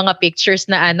mag-post ng mga pictures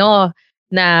na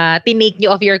na tinake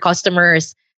nyo of your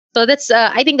customers. So that's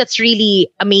I think that's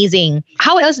really amazing.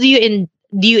 How else do you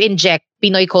do you inject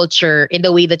Pinoy culture in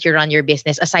the way that you run your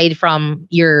business aside from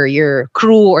your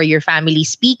crew or your family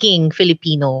speaking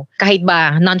Filipino, kahit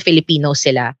ba non-Filipino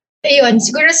sila? Ayun,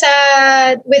 siguro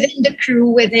within the crew,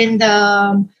 within the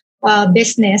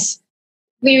business,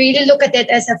 we really look at it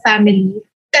as a family.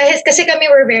 Kasi kami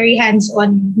were very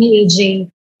hands-on ni AJ.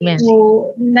 Yes.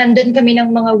 So, nandun kami ng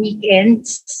mga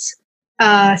weekends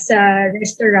sa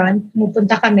restaurant.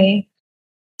 Pupunta kami.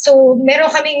 So, meron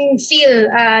kaming feel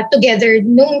together.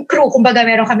 Nung crew, kumbaga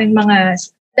meron kaming mga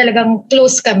talagang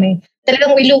close kami.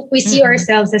 Talagang we see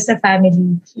ourselves as a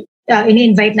family.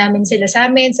 Ini-invite namin sila sa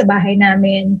amin, sa bahay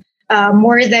namin.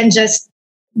 More than just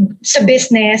sa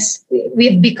business,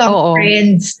 we've become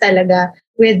friends talaga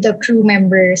with the crew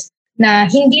members na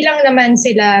hindi lang naman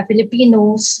sila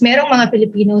Filipinos. Merong mga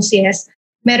Filipinos, yes.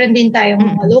 Meron din tayong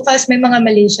mga locals, may mga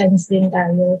Malaysians din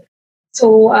tayo.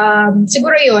 So,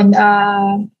 siguro yun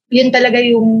talaga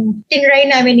yung tinry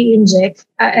namin i-inject.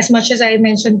 As much as I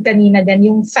mentioned kanina din,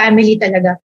 yung family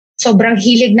talaga. Sobrang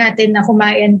hilig natin na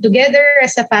kumain together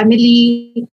as a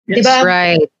family. That's diba?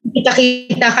 Right.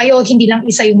 Kita-kita kayo, hindi lang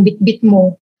isa yung bit-bit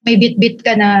mo. May bit-bit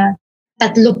ka na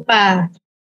 3 pa.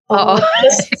 Oo.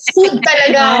 Food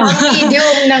talaga ang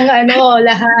medium ng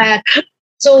lahat.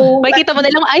 So, makikita mo na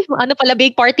lang, ay, ano pala,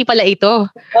 big party pala ito.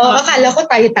 Akala ko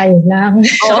tayo-tayo lang.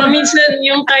 So, minsan,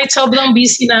 yung kahit sobrang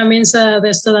busy namin sa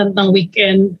restaurant ng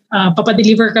weekend,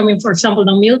 papadeliver kami, for example,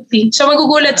 ng milk tea. So,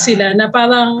 magugulat sila na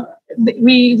parang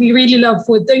we really love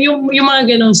food. Yung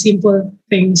mga ganong simple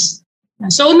things.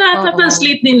 So,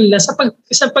 na-translate din nila sa pag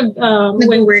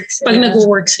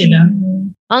nag-work sila.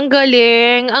 Ang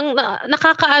galing. Ang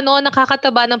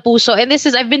nakakataba ng puso. And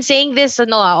I've been saying this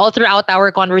all throughout our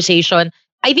conversation.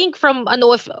 I think from an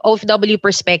OFW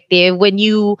perspective, when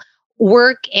you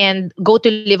work and go to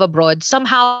live abroad,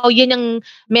 somehow yun ang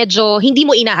medyo hindi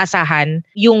mo inaasahan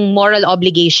yung moral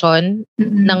obligation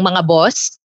ng mga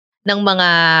boss, ng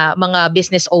mga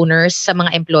business owners sa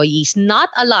mga employees. Not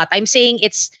a lot. I'm saying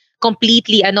it's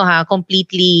completely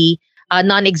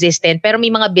non-existent, pero may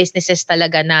mga businesses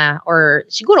talaga na, or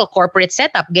siguro corporate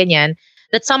setup ganyan,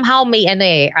 that somehow may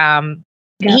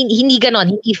hindi ganon,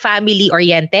 hindi family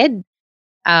oriented,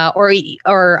 or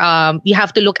you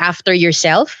have to look after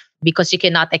yourself because you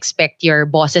cannot expect your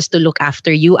bosses to look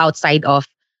after you outside of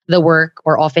the work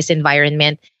or office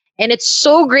environment. And it's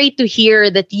so great to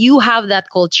hear that you have that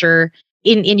culture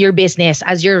in your business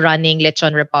as you're running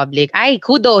Lechon Republic. Ay,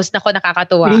 kudos. Nako,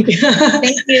 nakakatuwa.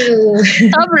 Thank you.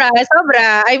 Sobra.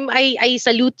 I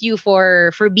salute you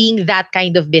for being that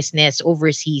kind of business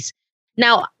overseas.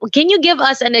 Now, can you give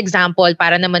us an example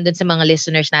para naman dun sa mga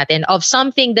listeners natin of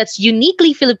something that's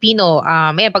uniquely Filipino?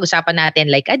 May pag-usapan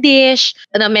natin like a dish.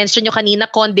 Na-mention nyo kanina,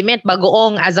 condiment,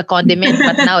 bagoong as a condiment.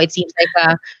 But now it seems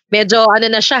like medyo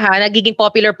na siya nagiging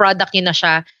popular product nyo na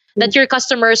siya that your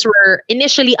customers were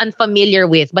initially unfamiliar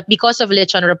with, but because of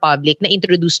Lechon Republic,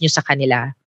 na-introduce nyo sa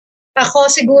kanila? Ako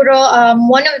siguro,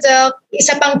 one of the,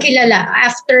 isa pang kilala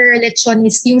after Lechon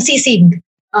is yung sisig.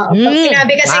 Pag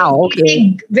sinabi kasi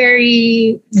sisig,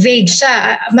 very vague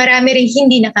siya. Marami rin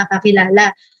hindi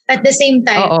nakakakilala. At the same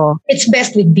time, it's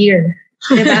best with beer.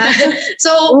 Diba?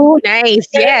 So, nice.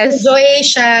 Yes. Enjoy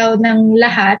siya ng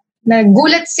lahat.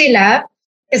 Nagulat sila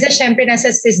kasi syempre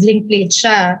nasa sizzling plate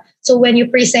siya. So when you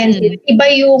present it, iba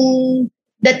yung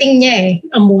dating niya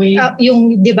Amoy.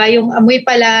 Yung, di ba, yung amoy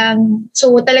pa lang.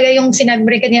 So talaga yung sinabi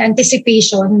mo rin kanina,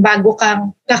 anticipation, bago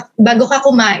ka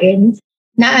kumain,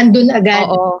 na andun agad.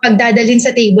 Pagdadalhin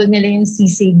sa table nila yung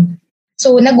sisig.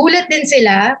 So nagulat din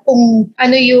sila kung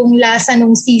ano yung lasa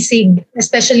ng sisig,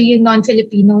 especially yung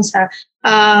non-Filipinos.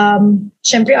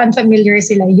 Syempre unfamiliar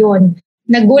sila yon.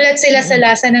 Nagulat sila sa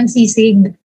lasa ng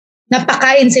sisig,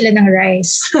 napakain sila ng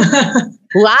rice.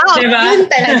 Wow! Diba? Yun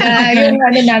talaga, yung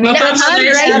namin.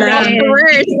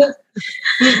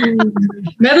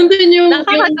 Meron din yung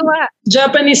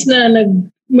Japanese na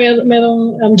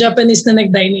merong Japanese na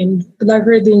nag-dine in.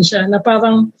 Vlogger din siya na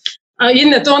parang,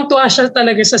 tuwang-tuwa siya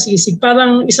talaga sa sisig.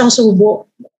 Parang isang subo.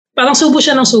 Parang subo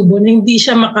siya ng subo na hindi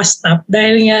siya makastop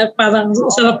dahil nga parang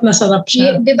sarap na sarap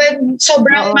siya. Di ba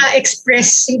sobrang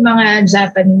ma-express yung mga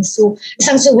Japanese. So,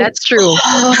 isang subo. That's true.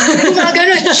 Mga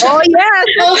ganun siya. Oh, yes.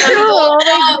 So true.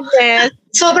 Yes.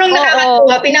 Sobrang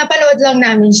nakakatuwa. Pinapanood lang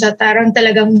namin siya. Tarang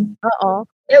talagang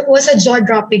it was a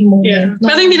jaw-dropping moment. Yeah.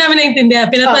 No? Pero hindi namin naintindihan.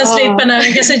 Pinatranslate pa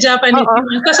namin kasi Japanese.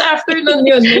 Kasi after nun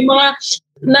yun, may mga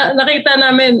nakita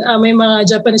namin may mga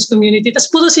Japanese community.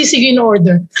 Tapos puro sisig in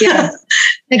order. Yeah.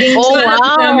 Naging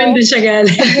namin din siya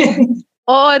galing.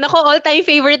 All-time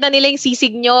favorite na nila yung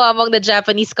sisig nyo among the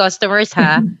Japanese customers,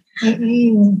 ha?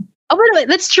 Oh, well,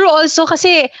 that's true also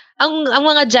kasi ang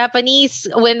mga Japanese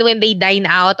when they dine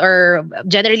out or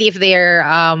generally if they're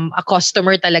a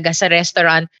customer talaga sa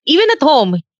restaurant, even at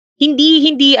home, hindi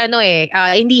hindi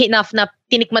enough na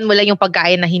tinikman mo lang yung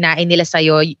pagkain na hinain nila sa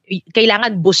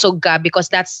kailangan busog ka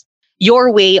because that's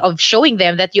your way of showing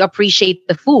them that you appreciate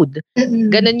the food.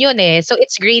 Ganun yun eh. So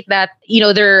it's great that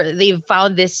they've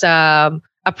found this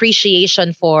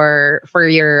appreciation for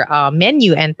your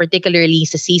menu and particularly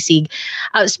sa sisig.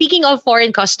 Speaking of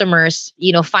foreign customers,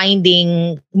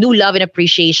 finding new love and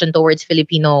appreciation towards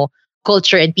Filipino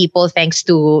culture and people thanks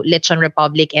to Lechon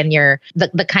Republic and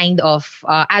the kind of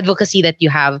advocacy that you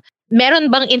have.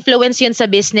 Meron bang influence yun sa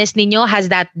business ninyo? Has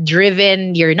that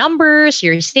driven your numbers,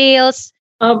 your sales?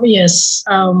 Yes.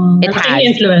 It has.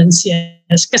 Influence,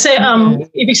 yes. Kasi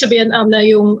ibig sabihin na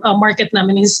yung market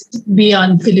namin is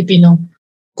beyond Filipino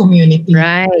community.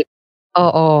 Right.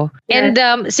 Oo. And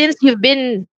since you've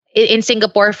been in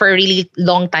Singapore for a really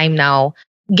long time now,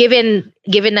 given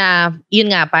na yun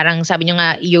nga parang sabi nyo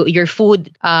nga your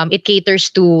food it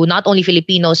caters to not only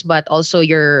Filipinos but also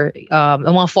your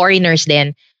mga foreigners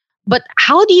din. But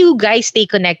how do you guys stay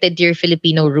connected to your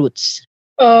Filipino roots?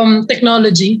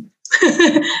 Technology.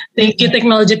 Thank you,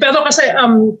 technology. Pero kasi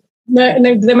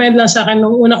nag-remind lang sa akin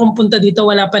nung una kong punta dito,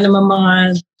 wala pa naman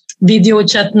mga video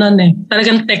chat nun eh.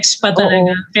 Talagang text pa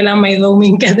talaga. Kailangan may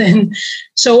roaming ka din.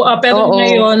 So, pero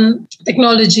ngayon,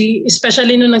 technology,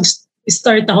 especially nung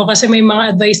nag-start ako kasi may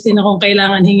mga advice din akong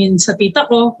kailangan hingin sa tita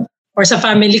ko or sa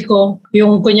family ko.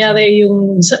 Yung kunyari,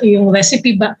 yung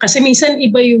recipe ba. Kasi minsan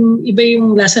iba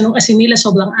yung lasa ng asin nila,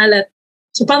 sobrang alat.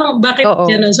 So parang bakit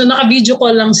ganun? So naka-video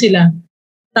call lang sila.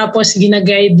 Tapos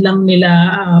gina-guide lang nila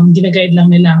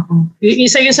ako.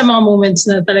 Isa yun sa mga moments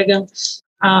na talagang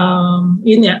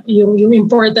yung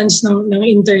importance ng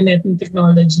internet and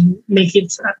technology make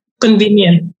it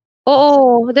convenient.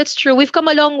 Oo, that's true. We've come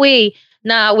a long way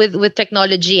na with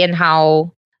technology and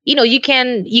how you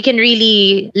can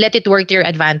really let it work to your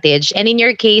advantage. And in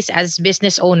your case as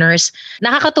business owners,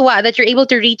 nakakatuwa that you're able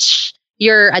to reach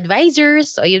your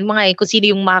advisors o yung mga kung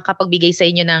sino yung makakapagbigay sa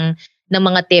inyo ng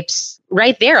mga tips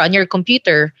right there on your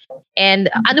computer. And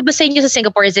ano ba sa inyo sa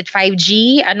Singapore? Is it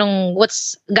 5G?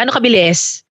 Gaano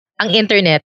kabilis ang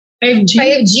internet?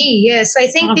 5G, yes. I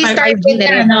think they started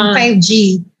na ng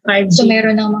 5G. 5G. So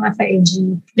meron ng mga 5G.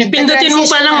 Pindutin mo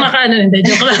pa lang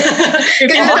joke lang.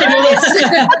 Pindutin mo.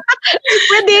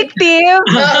 Predictive.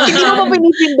 Hindi mo pa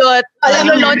pinipindot. Alam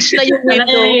mo, launch na yung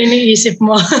window. Iniisip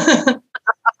mo.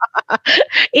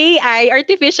 AI,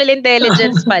 artificial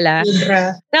intelligence pala.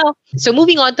 Now, so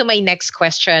moving on to my next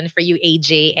question for you,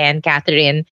 AJ and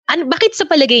Catherine. Bakit sa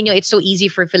palagay nyo it's so easy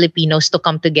for Filipinos to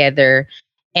come together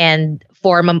and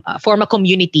form a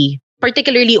community,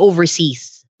 particularly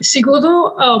overseas?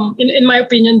 Siguro, in my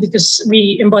opinion, because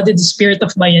we embody the spirit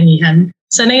of bayanihan.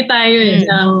 Sanay tayo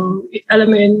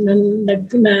alam mo yun,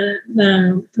 na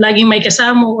laging may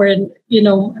kasama or,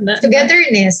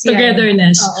 togetherness.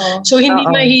 Togetherness. Yeah. So, hindi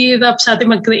mahirap sa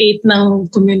atin mag-create ng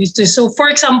community. So,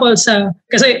 for example,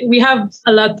 kasi we have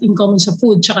a lot in common sa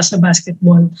food tsaka sa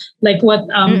basketball. Like what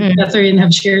Catherine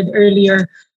have shared earlier,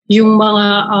 yung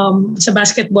mga sa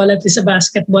basketball at sa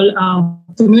basketball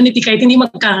community, kahit hindi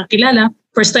magkakakilala,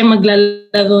 first time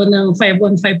maglalaro ng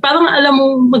 5-on-5, parang alam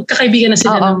mo, magkakaibigan na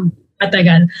sila ng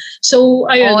matagal. So,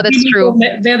 ayun, that's true.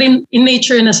 Very in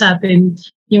nature na sa atin,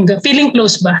 yung feeling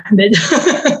close ba? Adaptive.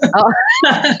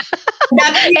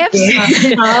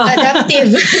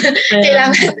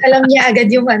 Kailangan alam niya agad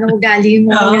yung ugali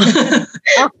mo.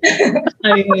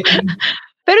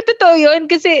 Pero totoo yun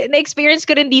kasi na-experience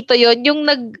ko rin dito yun. Yung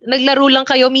naglaro lang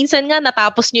kayo, minsan nga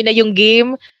natapos nyo na yung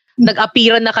game,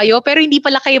 nag-appearan na kayo, pero hindi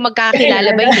pala kayo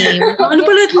magkakilala by name. Ano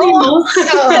pala ito mo?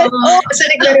 Kasi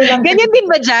naglaro lang. Ganyan din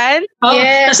ba dyan?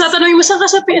 Yes. Tapos tatanungin mo, saan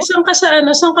ka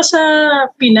sa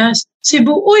Pinas?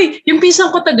 Cebu. Uy, yung pisang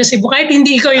ko taga Cebu, kahit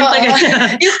hindi ikaw yung taga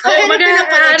maghanap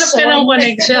ka ng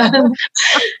connection.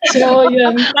 So,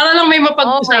 yun. Para lang may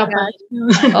mapag-usapan.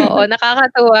 Oo,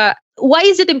 nakakatawa. Why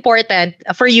is it important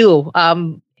for you?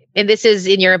 And this is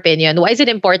in your opinion, why is it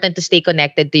important to stay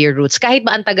connected to your roots? Kahit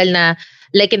ba ang tagal na,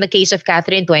 like in the case of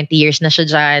Catherine, 20 years na siya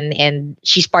dyan and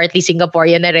she's partly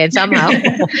Singaporean na rin somehow.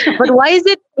 But why is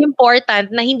it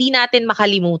important na hindi natin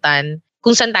makalimutan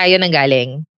kung saan tayo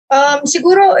nanggaling?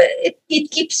 Siguro,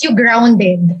 it keeps you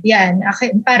grounded. Yan,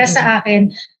 para sa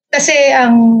akin. Kasi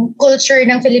ang culture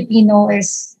ng Filipino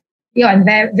is,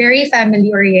 very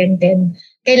family-oriented.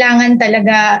 Kailangan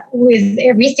talaga with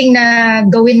everything na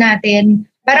gawin natin,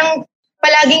 parang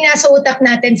palaging nasa utak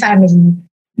natin family.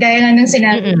 Gaya nga ng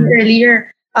sinabi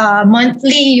earlier,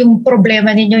 monthly yung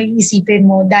problema ninyo iisipin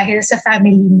mo dahil sa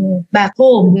family mo back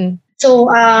home. So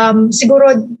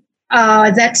siguro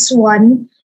that's one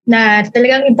na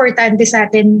talagang importante sa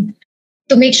atin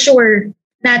to make sure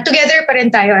na together pa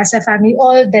rin tayo as a family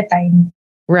all the time.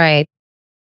 Right.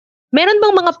 Meron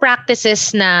bang mga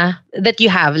practices na that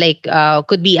you have, like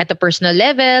could be at a personal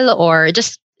level or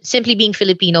just simply being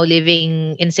Filipino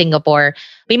living in Singapore?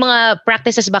 May mga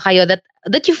practices ba kayo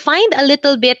that you find a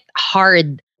little bit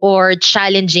hard or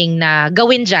challenging na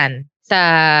gawin dyan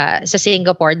sa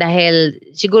Singapore dahil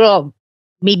siguro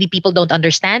maybe people don't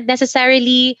understand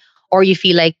necessarily, or you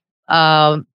feel like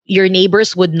your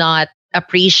neighbors would not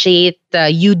appreciate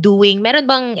you doing? Meron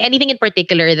bang anything in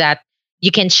particular that you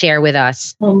can share with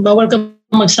us? Bawal ka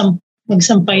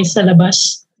magsampay sa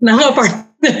labas ng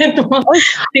apartment mo.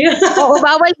 Oo,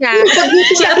 bawal nga.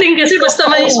 Sa atin kasi basta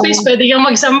may space, pwede kang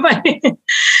magsampay.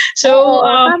 So,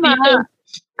 tama.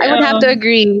 I would have to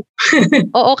agree.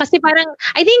 Oo, kasi parang,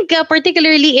 I think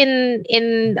particularly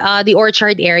in the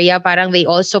Orchard area, parang they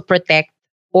also protect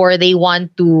or they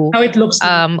want to how it looks.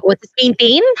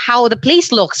 Maintain how the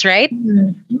place looks, right?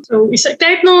 So,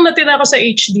 kahit nung natira ako sa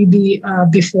HDB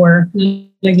before,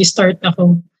 nag-start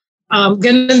ako,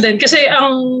 ganun din. Kasi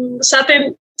sa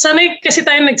atin, sanay kasi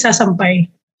tayo nagsasampay.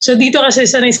 So dito kasi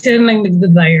sanay sila lang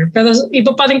nagda-dryer. Pero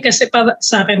iba pa rin kasi para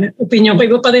sa akin, opinion ko,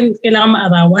 iba pa rin kailangan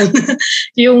maarawan.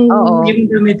 yung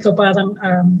damit ko parang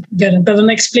ganun. Pero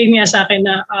na-explain niya sa akin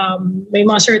na may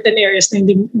mga certain areas na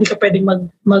hindi ka pwedeng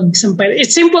magsampay.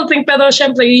 It's simple thing, pero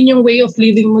syempre yun yung way of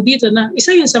living mo dito na isa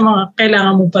yun sa mga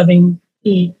kailangan mo pa rin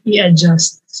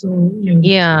i-adjust. So yun.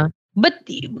 Yeah. But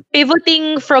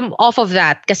pivoting from off of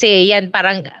that, kasi yan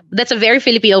parang, that's a very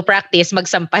Filipino practice,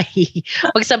 magsampay.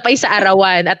 Magsampay sa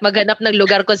arawan at maghanap ng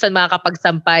lugar kung saan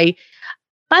makakapagsampay.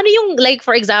 Paano yung, like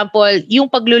for example,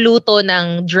 yung pagluluto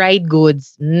ng dried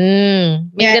goods?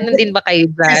 May ganun din ba kayo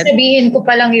dyan? Sasabihin ko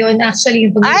pa lang yun,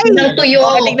 actually, yung pagluluto ng tuyo.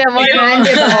 Tignan mo.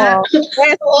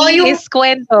 Yung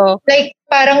kwento. Like,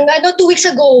 parang 2 weeks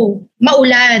ago,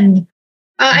 maulan.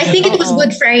 I think it was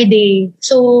Good Friday.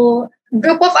 So,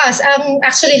 group of us,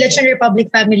 actually Lechon Republic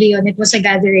family yun. It was a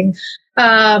gathering.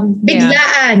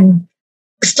 Biglaan,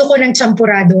 gusto ko ng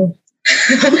champurado.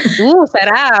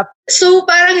 Sarap. So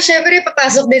parang syempre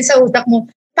papasok din sa utak mo,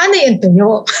 paano yun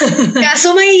tuyo?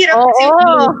 Kaso mahirap kasi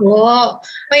luto.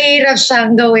 Mahirap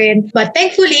siyang gawin. But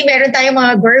thankfully, meron tayong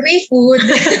mga gourmet food.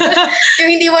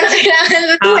 Yung hindi mo na kailangan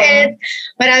lutuin.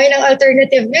 Marami ng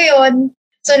alternative ngayon.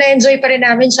 So, na-enjoy pa rin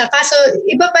namin siya. Kaso,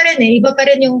 iba pa rin Iba pa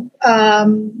rin yung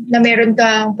na meron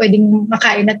kang pwedeng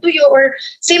makain na tuyo or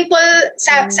simple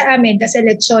sa amin kasi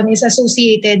lechon is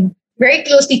associated very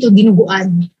closely to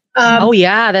dinuguan.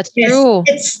 That's true.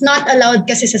 It's not allowed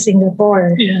kasi sa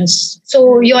Singapore. Yes.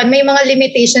 So, yun, may mga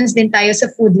limitations din tayo sa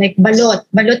food like balot.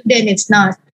 Balot din, it's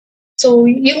not. So,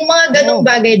 yung mga ganong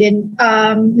bagay din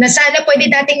na sana pwede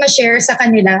nating ma-share sa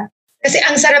kanila. Kasi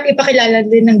ang sarap ipakilala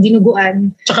din ng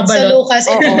dinuguan sa locals.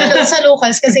 Sa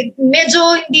locals kasi medyo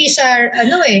hindi siya,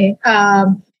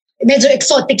 medyo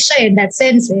exotic siya in that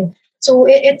sense. So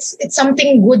it's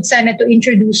something good sana to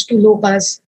introduce to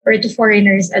locals or to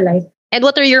foreigners alike. And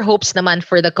what are your hopes naman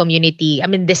for the community? I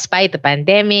mean, despite the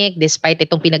pandemic, despite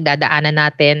itong pinagdadaanan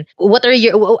natin,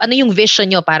 ano yung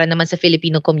vision nyo para naman sa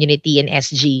Filipino community in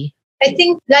SG? I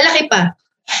think lalaki pa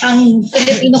ang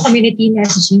Filipino community in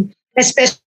SG,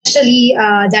 especially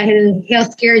dahil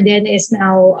healthcare din is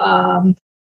now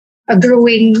a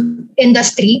growing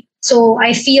industry. So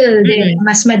I feel that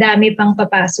mas madami pang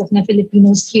papasok na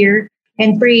Filipinos here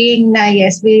and praying na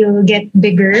yes, we'll get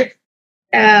bigger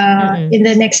in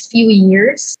the next few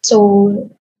years. So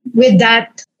with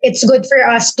that, it's good for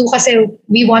us too kasi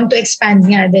we want to expand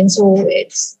nga din. So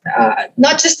it's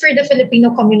not just for the Filipino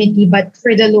community but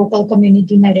for the local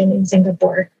community na rin in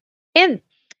Singapore. And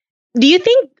do you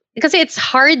think, kasi it's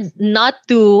hard not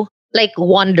to like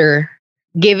wonder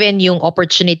given yung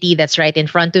opportunity that's right in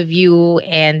front of you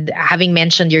and having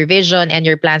mentioned your vision and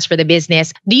your plans for the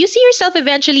business, do you see yourself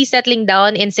eventually settling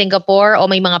down in Singapore o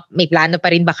may plano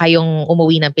pa rin ba kayong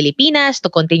umuwi ng Pilipinas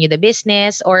to continue the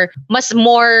business or mas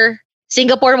more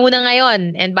Singapore muna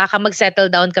ngayon and baka mag-settle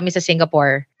down kami sa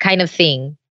Singapore kind of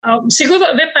thing? Siguro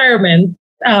retirement,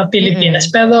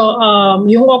 Pilipinas. Pero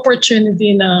yung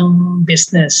opportunity ng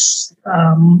business,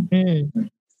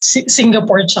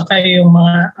 Singapore tsaka yung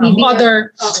mga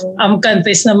other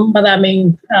countries na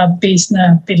maraming base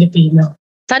na Pilipino.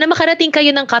 Sana makarating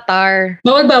kayo ng Qatar.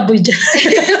 Bawal baboy dyan.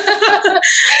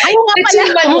 Ayaw nga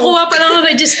pala. Kumukuha pa lang ng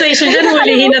registration dyan,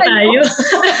 hulihin na tayo.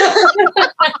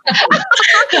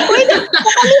 Wait,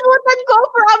 nakalimutan ko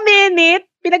for a minute.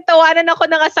 Pinagtawanan ako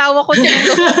ng asawa ko.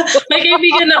 May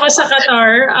kaibigan ako sa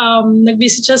Qatar.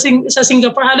 Nag-visit siya sa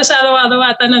Singapore. Halos araw-araw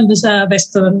ata nandun sa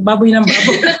restaurant. Baboy ng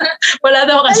baboy. Wala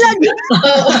daw kasi.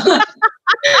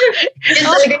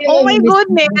 Oh my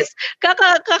goodness.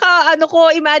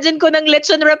 Imagine ko ng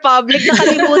Lechon Republic,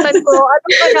 nakalimutan ko. Ano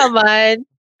pa naman?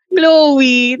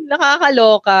 Chloe,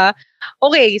 nakakaloka.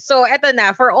 Okay, so eto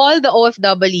na. For all the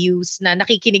OFWs na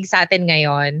nakikinig sa atin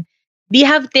ngayon, do you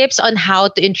have tips on how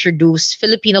to introduce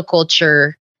Filipino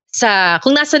culture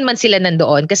kung nasan man sila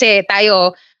nandoon? Kasi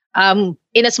tayo,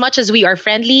 in as much as we are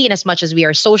friendly, in as much as we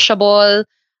are sociable,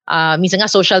 minsan nga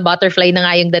social butterfly na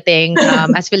nga yung dating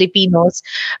as Filipinos.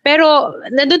 Pero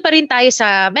nandun pa rin tayo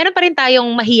meron pa rin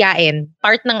tayong mahiyain.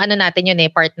 Part ng ano natin yun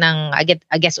part ng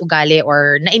I guess ugali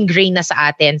or na-ingrain na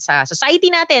sa atin, sa society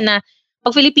natin na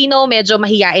pag Filipino medyo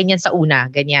mahiyain yan sa una,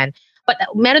 ganyan. But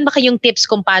meron ba kayong tips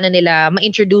kung paano nila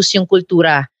ma-introduce yung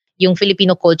kultura, yung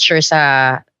Filipino culture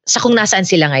sa kung nasaan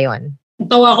sila ngayon?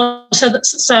 Tawa ko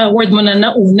sa word mo na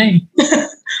nauna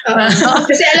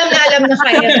Kasi alam na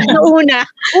kaya.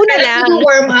 Una lang.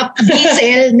 Warm up,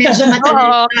 diesel, medyo matagal.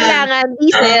 Oo, kailangan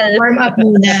diesel. Warm up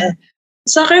muna.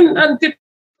 Sa akin, ang tip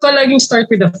ko laging start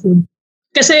with the food.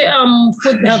 Kasi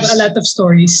food have a lot of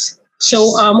stories.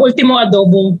 So, ultimo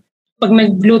adobo. Pag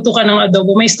nagluto ka ng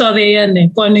adobo, may story yan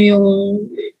Kung ano yung,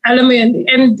 alam mo yun.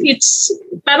 And it's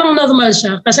parang normal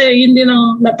siya. Kasi yun din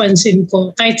ang napansin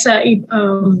ko. Kahit sa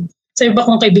iba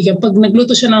kong kaibigan, pag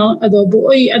nagluto siya ng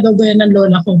adobo, adobo yan ng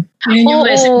lola ko. Yun yung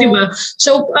recipe, di ba?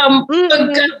 So, pag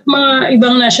mga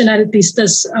ibang nationalities,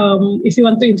 if you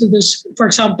want to introduce, for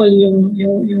example, yung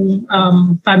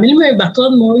family mo, yung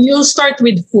background mo, you'll start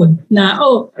with food na,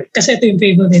 kasi ito yung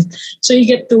favorite. So, you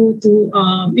get to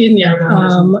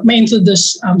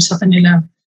ma-introduce sa kanila.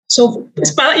 So,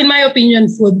 in my opinion,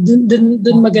 food, dun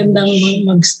magandang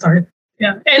mag-start.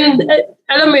 Yeah. And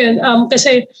alam mo yun,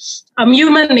 kasi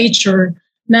human nature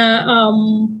na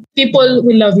people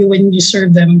will love you when you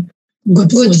serve them good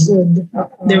food.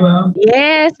 Di ba?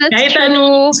 Yes, that's kahit true.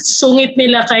 Anong sungit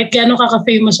nila, kahit gano'n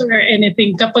ka-famous or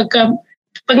anything,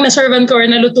 pag na-servan ka or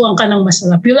nalutuan ka ng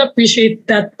masarap, you'll appreciate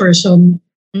that person.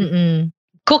 Mm-mm.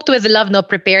 Cooked with love, no?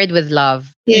 Prepared with love.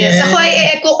 Yes. Ako,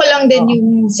 i-echo ko lang din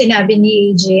yung sinabi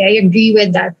ni AJ. I agree with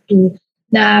that too.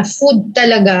 Na food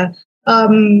talaga,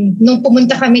 nung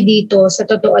pumunta kami dito, sa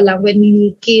totoo lang, when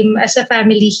we came as a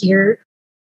family here,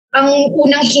 ang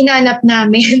unang hinanap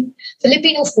namin,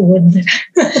 Filipino food.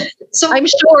 So, I'm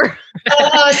sure.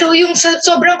 So yung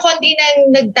sobrang konti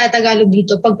na nagtatagalog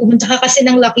dito, pag pumunta ka kasi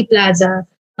ng Lucky Plaza,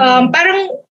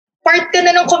 parang part ka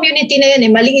na ng community na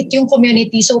yun maliit yung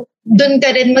community. So doon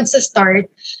ka rin magsa-start.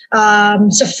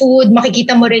 Sa food,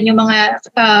 makikita mo rin yung mga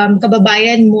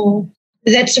kababayan mo.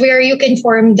 That's where you can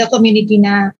form the community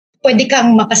na pwede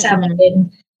kang makasama din.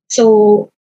 So,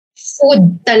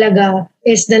 food talaga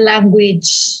is the language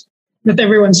that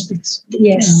everyone speaks.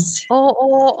 Yes.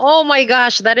 Oh my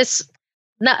gosh, that is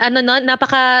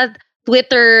napaka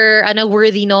Twitter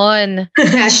worthy nun.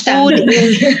 Hashtag. Food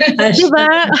is, diba?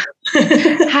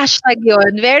 Hashtag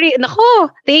yun.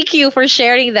 Thank you for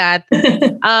sharing that.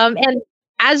 And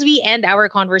as we end our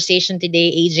conversation today,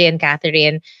 AJ and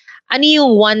Catherine, ano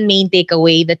yung one main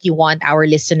takeaway that you want our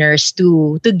listeners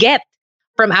to get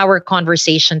from our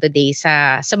conversation today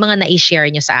sa mga na-i-share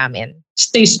nyo sa amin?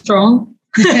 Stay strong.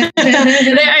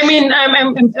 I mean,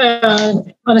 I'm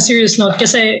on a serious note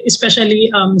kasi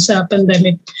especially sa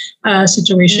pandemic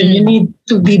situation, you need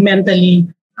to be mentally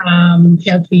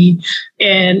healthy.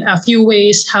 And a few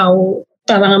ways how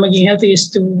para nga maging healthy is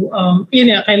to,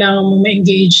 kailangan mo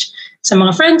ma-engage sa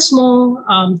mga friends mo,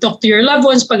 talk to your loved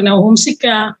ones pag na-homesick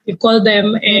ka, you call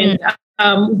them, and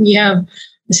we have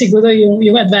siguro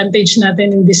yung advantage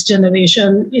natin in this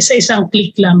generation, isa-isang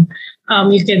click lang.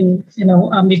 You can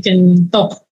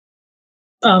talk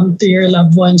to your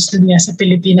loved ones dun nga sa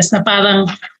Pilipinas na parang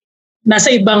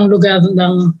nasa ibang lugar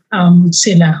lang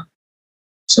sila.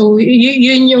 So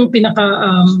yun yung pinaka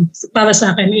para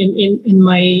sa akin in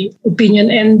my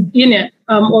opinion, and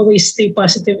always stay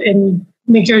positive and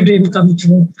make your dream come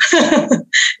true.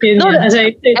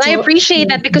 I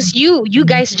appreciate that because you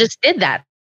guys just did that.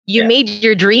 You made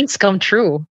your dreams come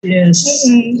true. Yes.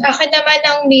 Akin naman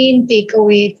ang main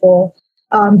takeaway ko,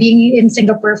 being in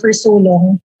Singapore for so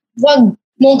long, wag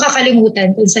mong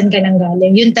kakalimutan kung saan ka nang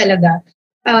galing. Yun talaga.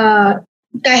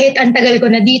 Kahit ang tagal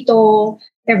ko na dito,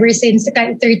 ever since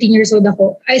 13 years old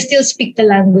ako, I still speak the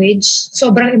language.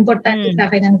 Sobrang importante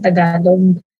sa akin ang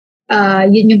Tagalog.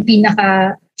 Yun yung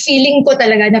pinaka feeling ko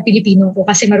talaga na Pilipino ko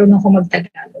kasi marunong ko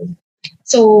mag-Tagalog.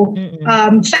 So,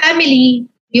 family,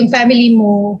 yung family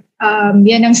mo,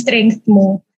 yan ang strength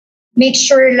mo. Make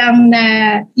sure lang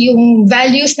na yung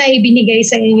values na ibinigay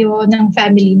sa iyo ng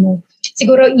family mo,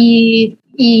 siguro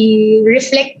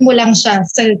i-reflect mo lang siya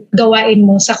sa gawain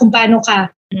mo, sa kung paano ka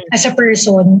as a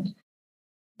person.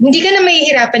 Hindi ka na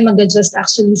mahihirapan mag-adjust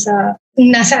actually sa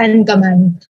kung nasaan ka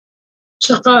man.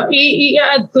 Tsaka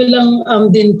i-add ko lang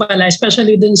din pala,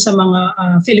 especially dun sa mga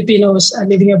Filipinos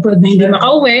living abroad na hindi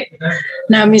makauwi,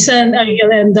 na minsan you'll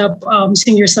end up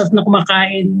seeing yourself na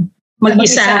kumakain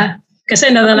mag-isa. Kasi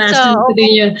naranasan ko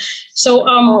din yun. So,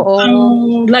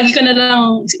 lagi ko na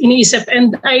lang iniisip,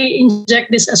 and I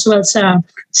inject this as well sa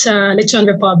Lechon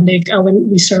Republic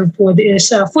when we serve food is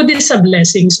a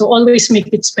blessing. So, always make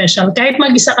it special. Kahit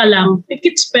mag-isa ka lang, make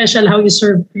it special how you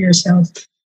serve yourself.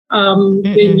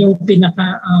 Yun yung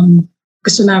pinaka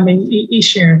gusto namin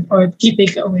i-share or key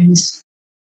takeaways.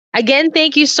 Again,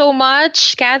 thank you so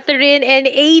much, Catherine and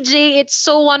AJ. It's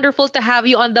so wonderful to have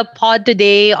you on the pod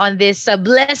today on this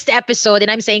blessed episode.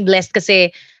 And I'm saying blessed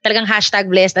kasi talagang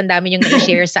 #blessed. Ang dami yung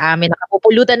na-share sa amin.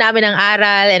 Nakapupulutan namin ng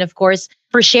aral. And of course,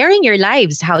 for sharing your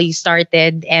lives, how you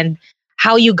started and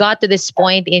how you got to this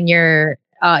point in your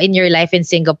life in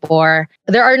Singapore.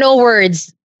 There are no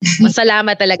words.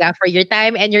 Masalamat talaga for your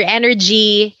time and your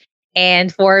energy.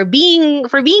 And for being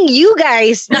you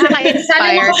guys, nakaka-inspire.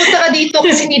 Sana makapunta ka dito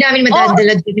kasi hindi namin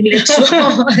madadalag din yung Lechon.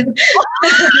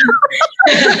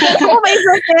 Oh my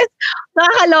goodness.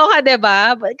 Nakakaloka,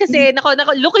 diba? Kasi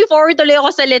looking forward tuloy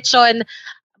ako sa Lechon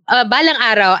balang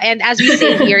araw. And as we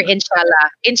say here,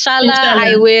 inshallah,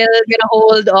 I will get a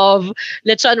hold of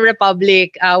Lechon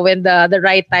Republic when the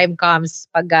right time comes.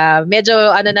 Pag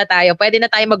medyo na tayo, pwede na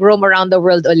tayo mag-roam around the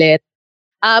world ulit.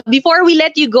 Before we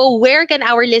let you go, where can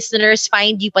our listeners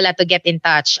find you pala to get in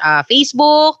touch?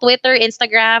 Facebook, Twitter,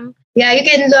 Instagram? Yeah, you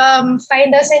can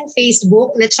find us in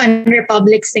Facebook, Lechon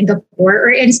Republic Singapore, or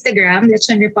Instagram,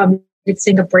 Lechon Republic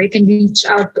Singapore. You can reach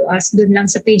out to us dun lang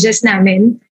sa pages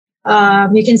namin.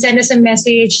 You can send us a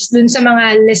message dun sa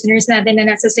mga listeners natin na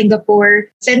nasa Singapore.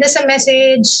 Send us a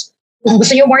message kung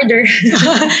gusto nyo order.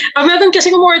 Meron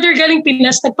kasi order galing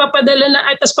Pinas, nagpapadala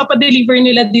na at tapos papadeliver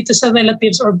nila dito sa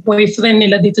relatives or boyfriend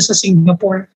nila dito sa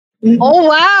Singapore. Oh,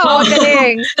 wow!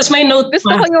 Galing! Tapos may note Gusto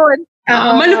ko yun.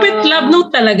 Malupit love note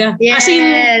talaga. Yes. As in,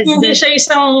 hindi siya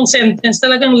isang sentence.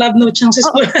 Talagang love note siyang sa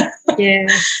school.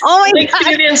 Yes. Oh my God!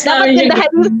 Experience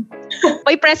Dapat namin.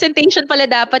 May presentation pala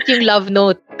dapat yung love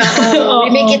note.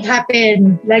 We make it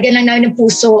happen. Lagyan lang namin ng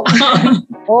puso.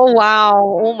 Oh, wow.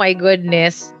 Oh my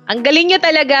goodness. Ang galing nyo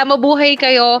talaga. Mabuhay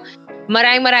kayo.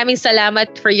 Maraming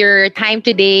salamat for your time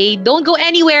today. Don't go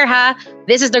anywhere, ha?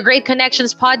 This is the Great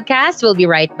Connections podcast. We'll be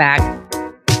right back.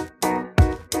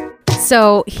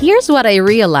 So, here's what I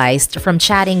realized from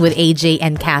chatting with AJ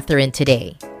and Catherine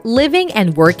today. Living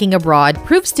and working abroad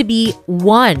proves to be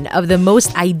one of the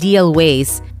most ideal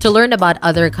ways to learn about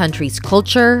other countries'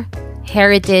 culture,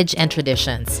 heritage, and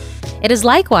traditions. It is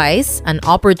likewise an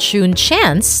opportune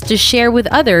chance to share with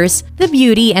others the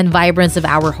beauty and vibrance of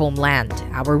our homeland,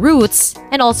 our roots,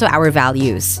 and also our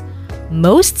values.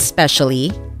 Most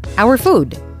especially, our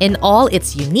food in all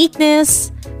its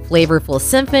uniqueness, flavorful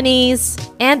symphonies,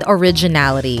 and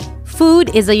originality. Food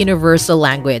is a universal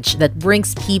language that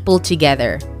brings people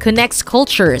together, connects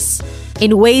cultures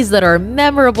in ways that are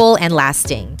memorable and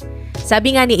lasting.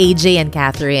 Sabi nga ni AJ and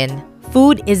Catherine,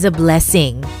 food is a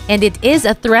blessing, and it is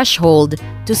a threshold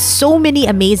to so many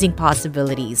amazing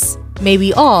possibilities. May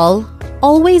we all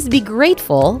always be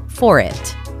grateful for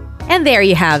it. And there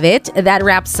you have it. That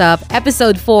wraps up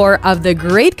episode 4 of the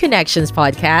Great Connections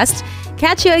podcast.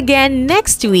 Catch you again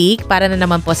next week para na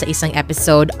naman po sa isang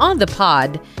episode on the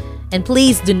pod. And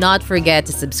please do not forget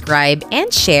to subscribe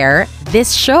and share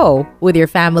this show with your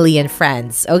family and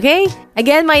friends, okay?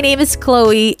 Again, my name is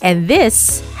Chloe, and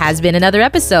this has been another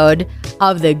episode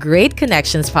of the Great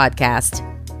Connections podcast.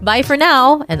 Bye for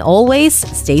now, and always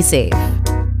stay safe.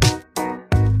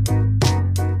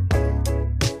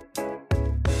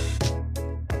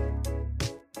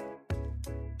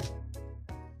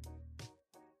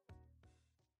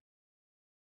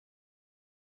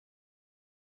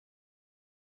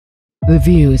 The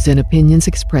views and opinions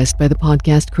expressed by the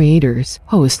podcast creators,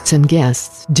 hosts, and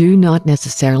guests do not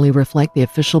necessarily reflect the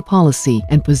official policy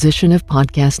and position of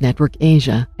Podcast Network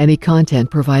Asia. Any content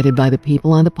provided by the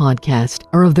people on the podcast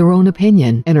are of their own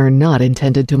opinion and are not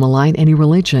intended to malign any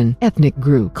religion, ethnic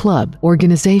group, club,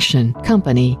 organization,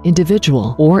 company,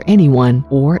 individual, or anyone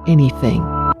or anything.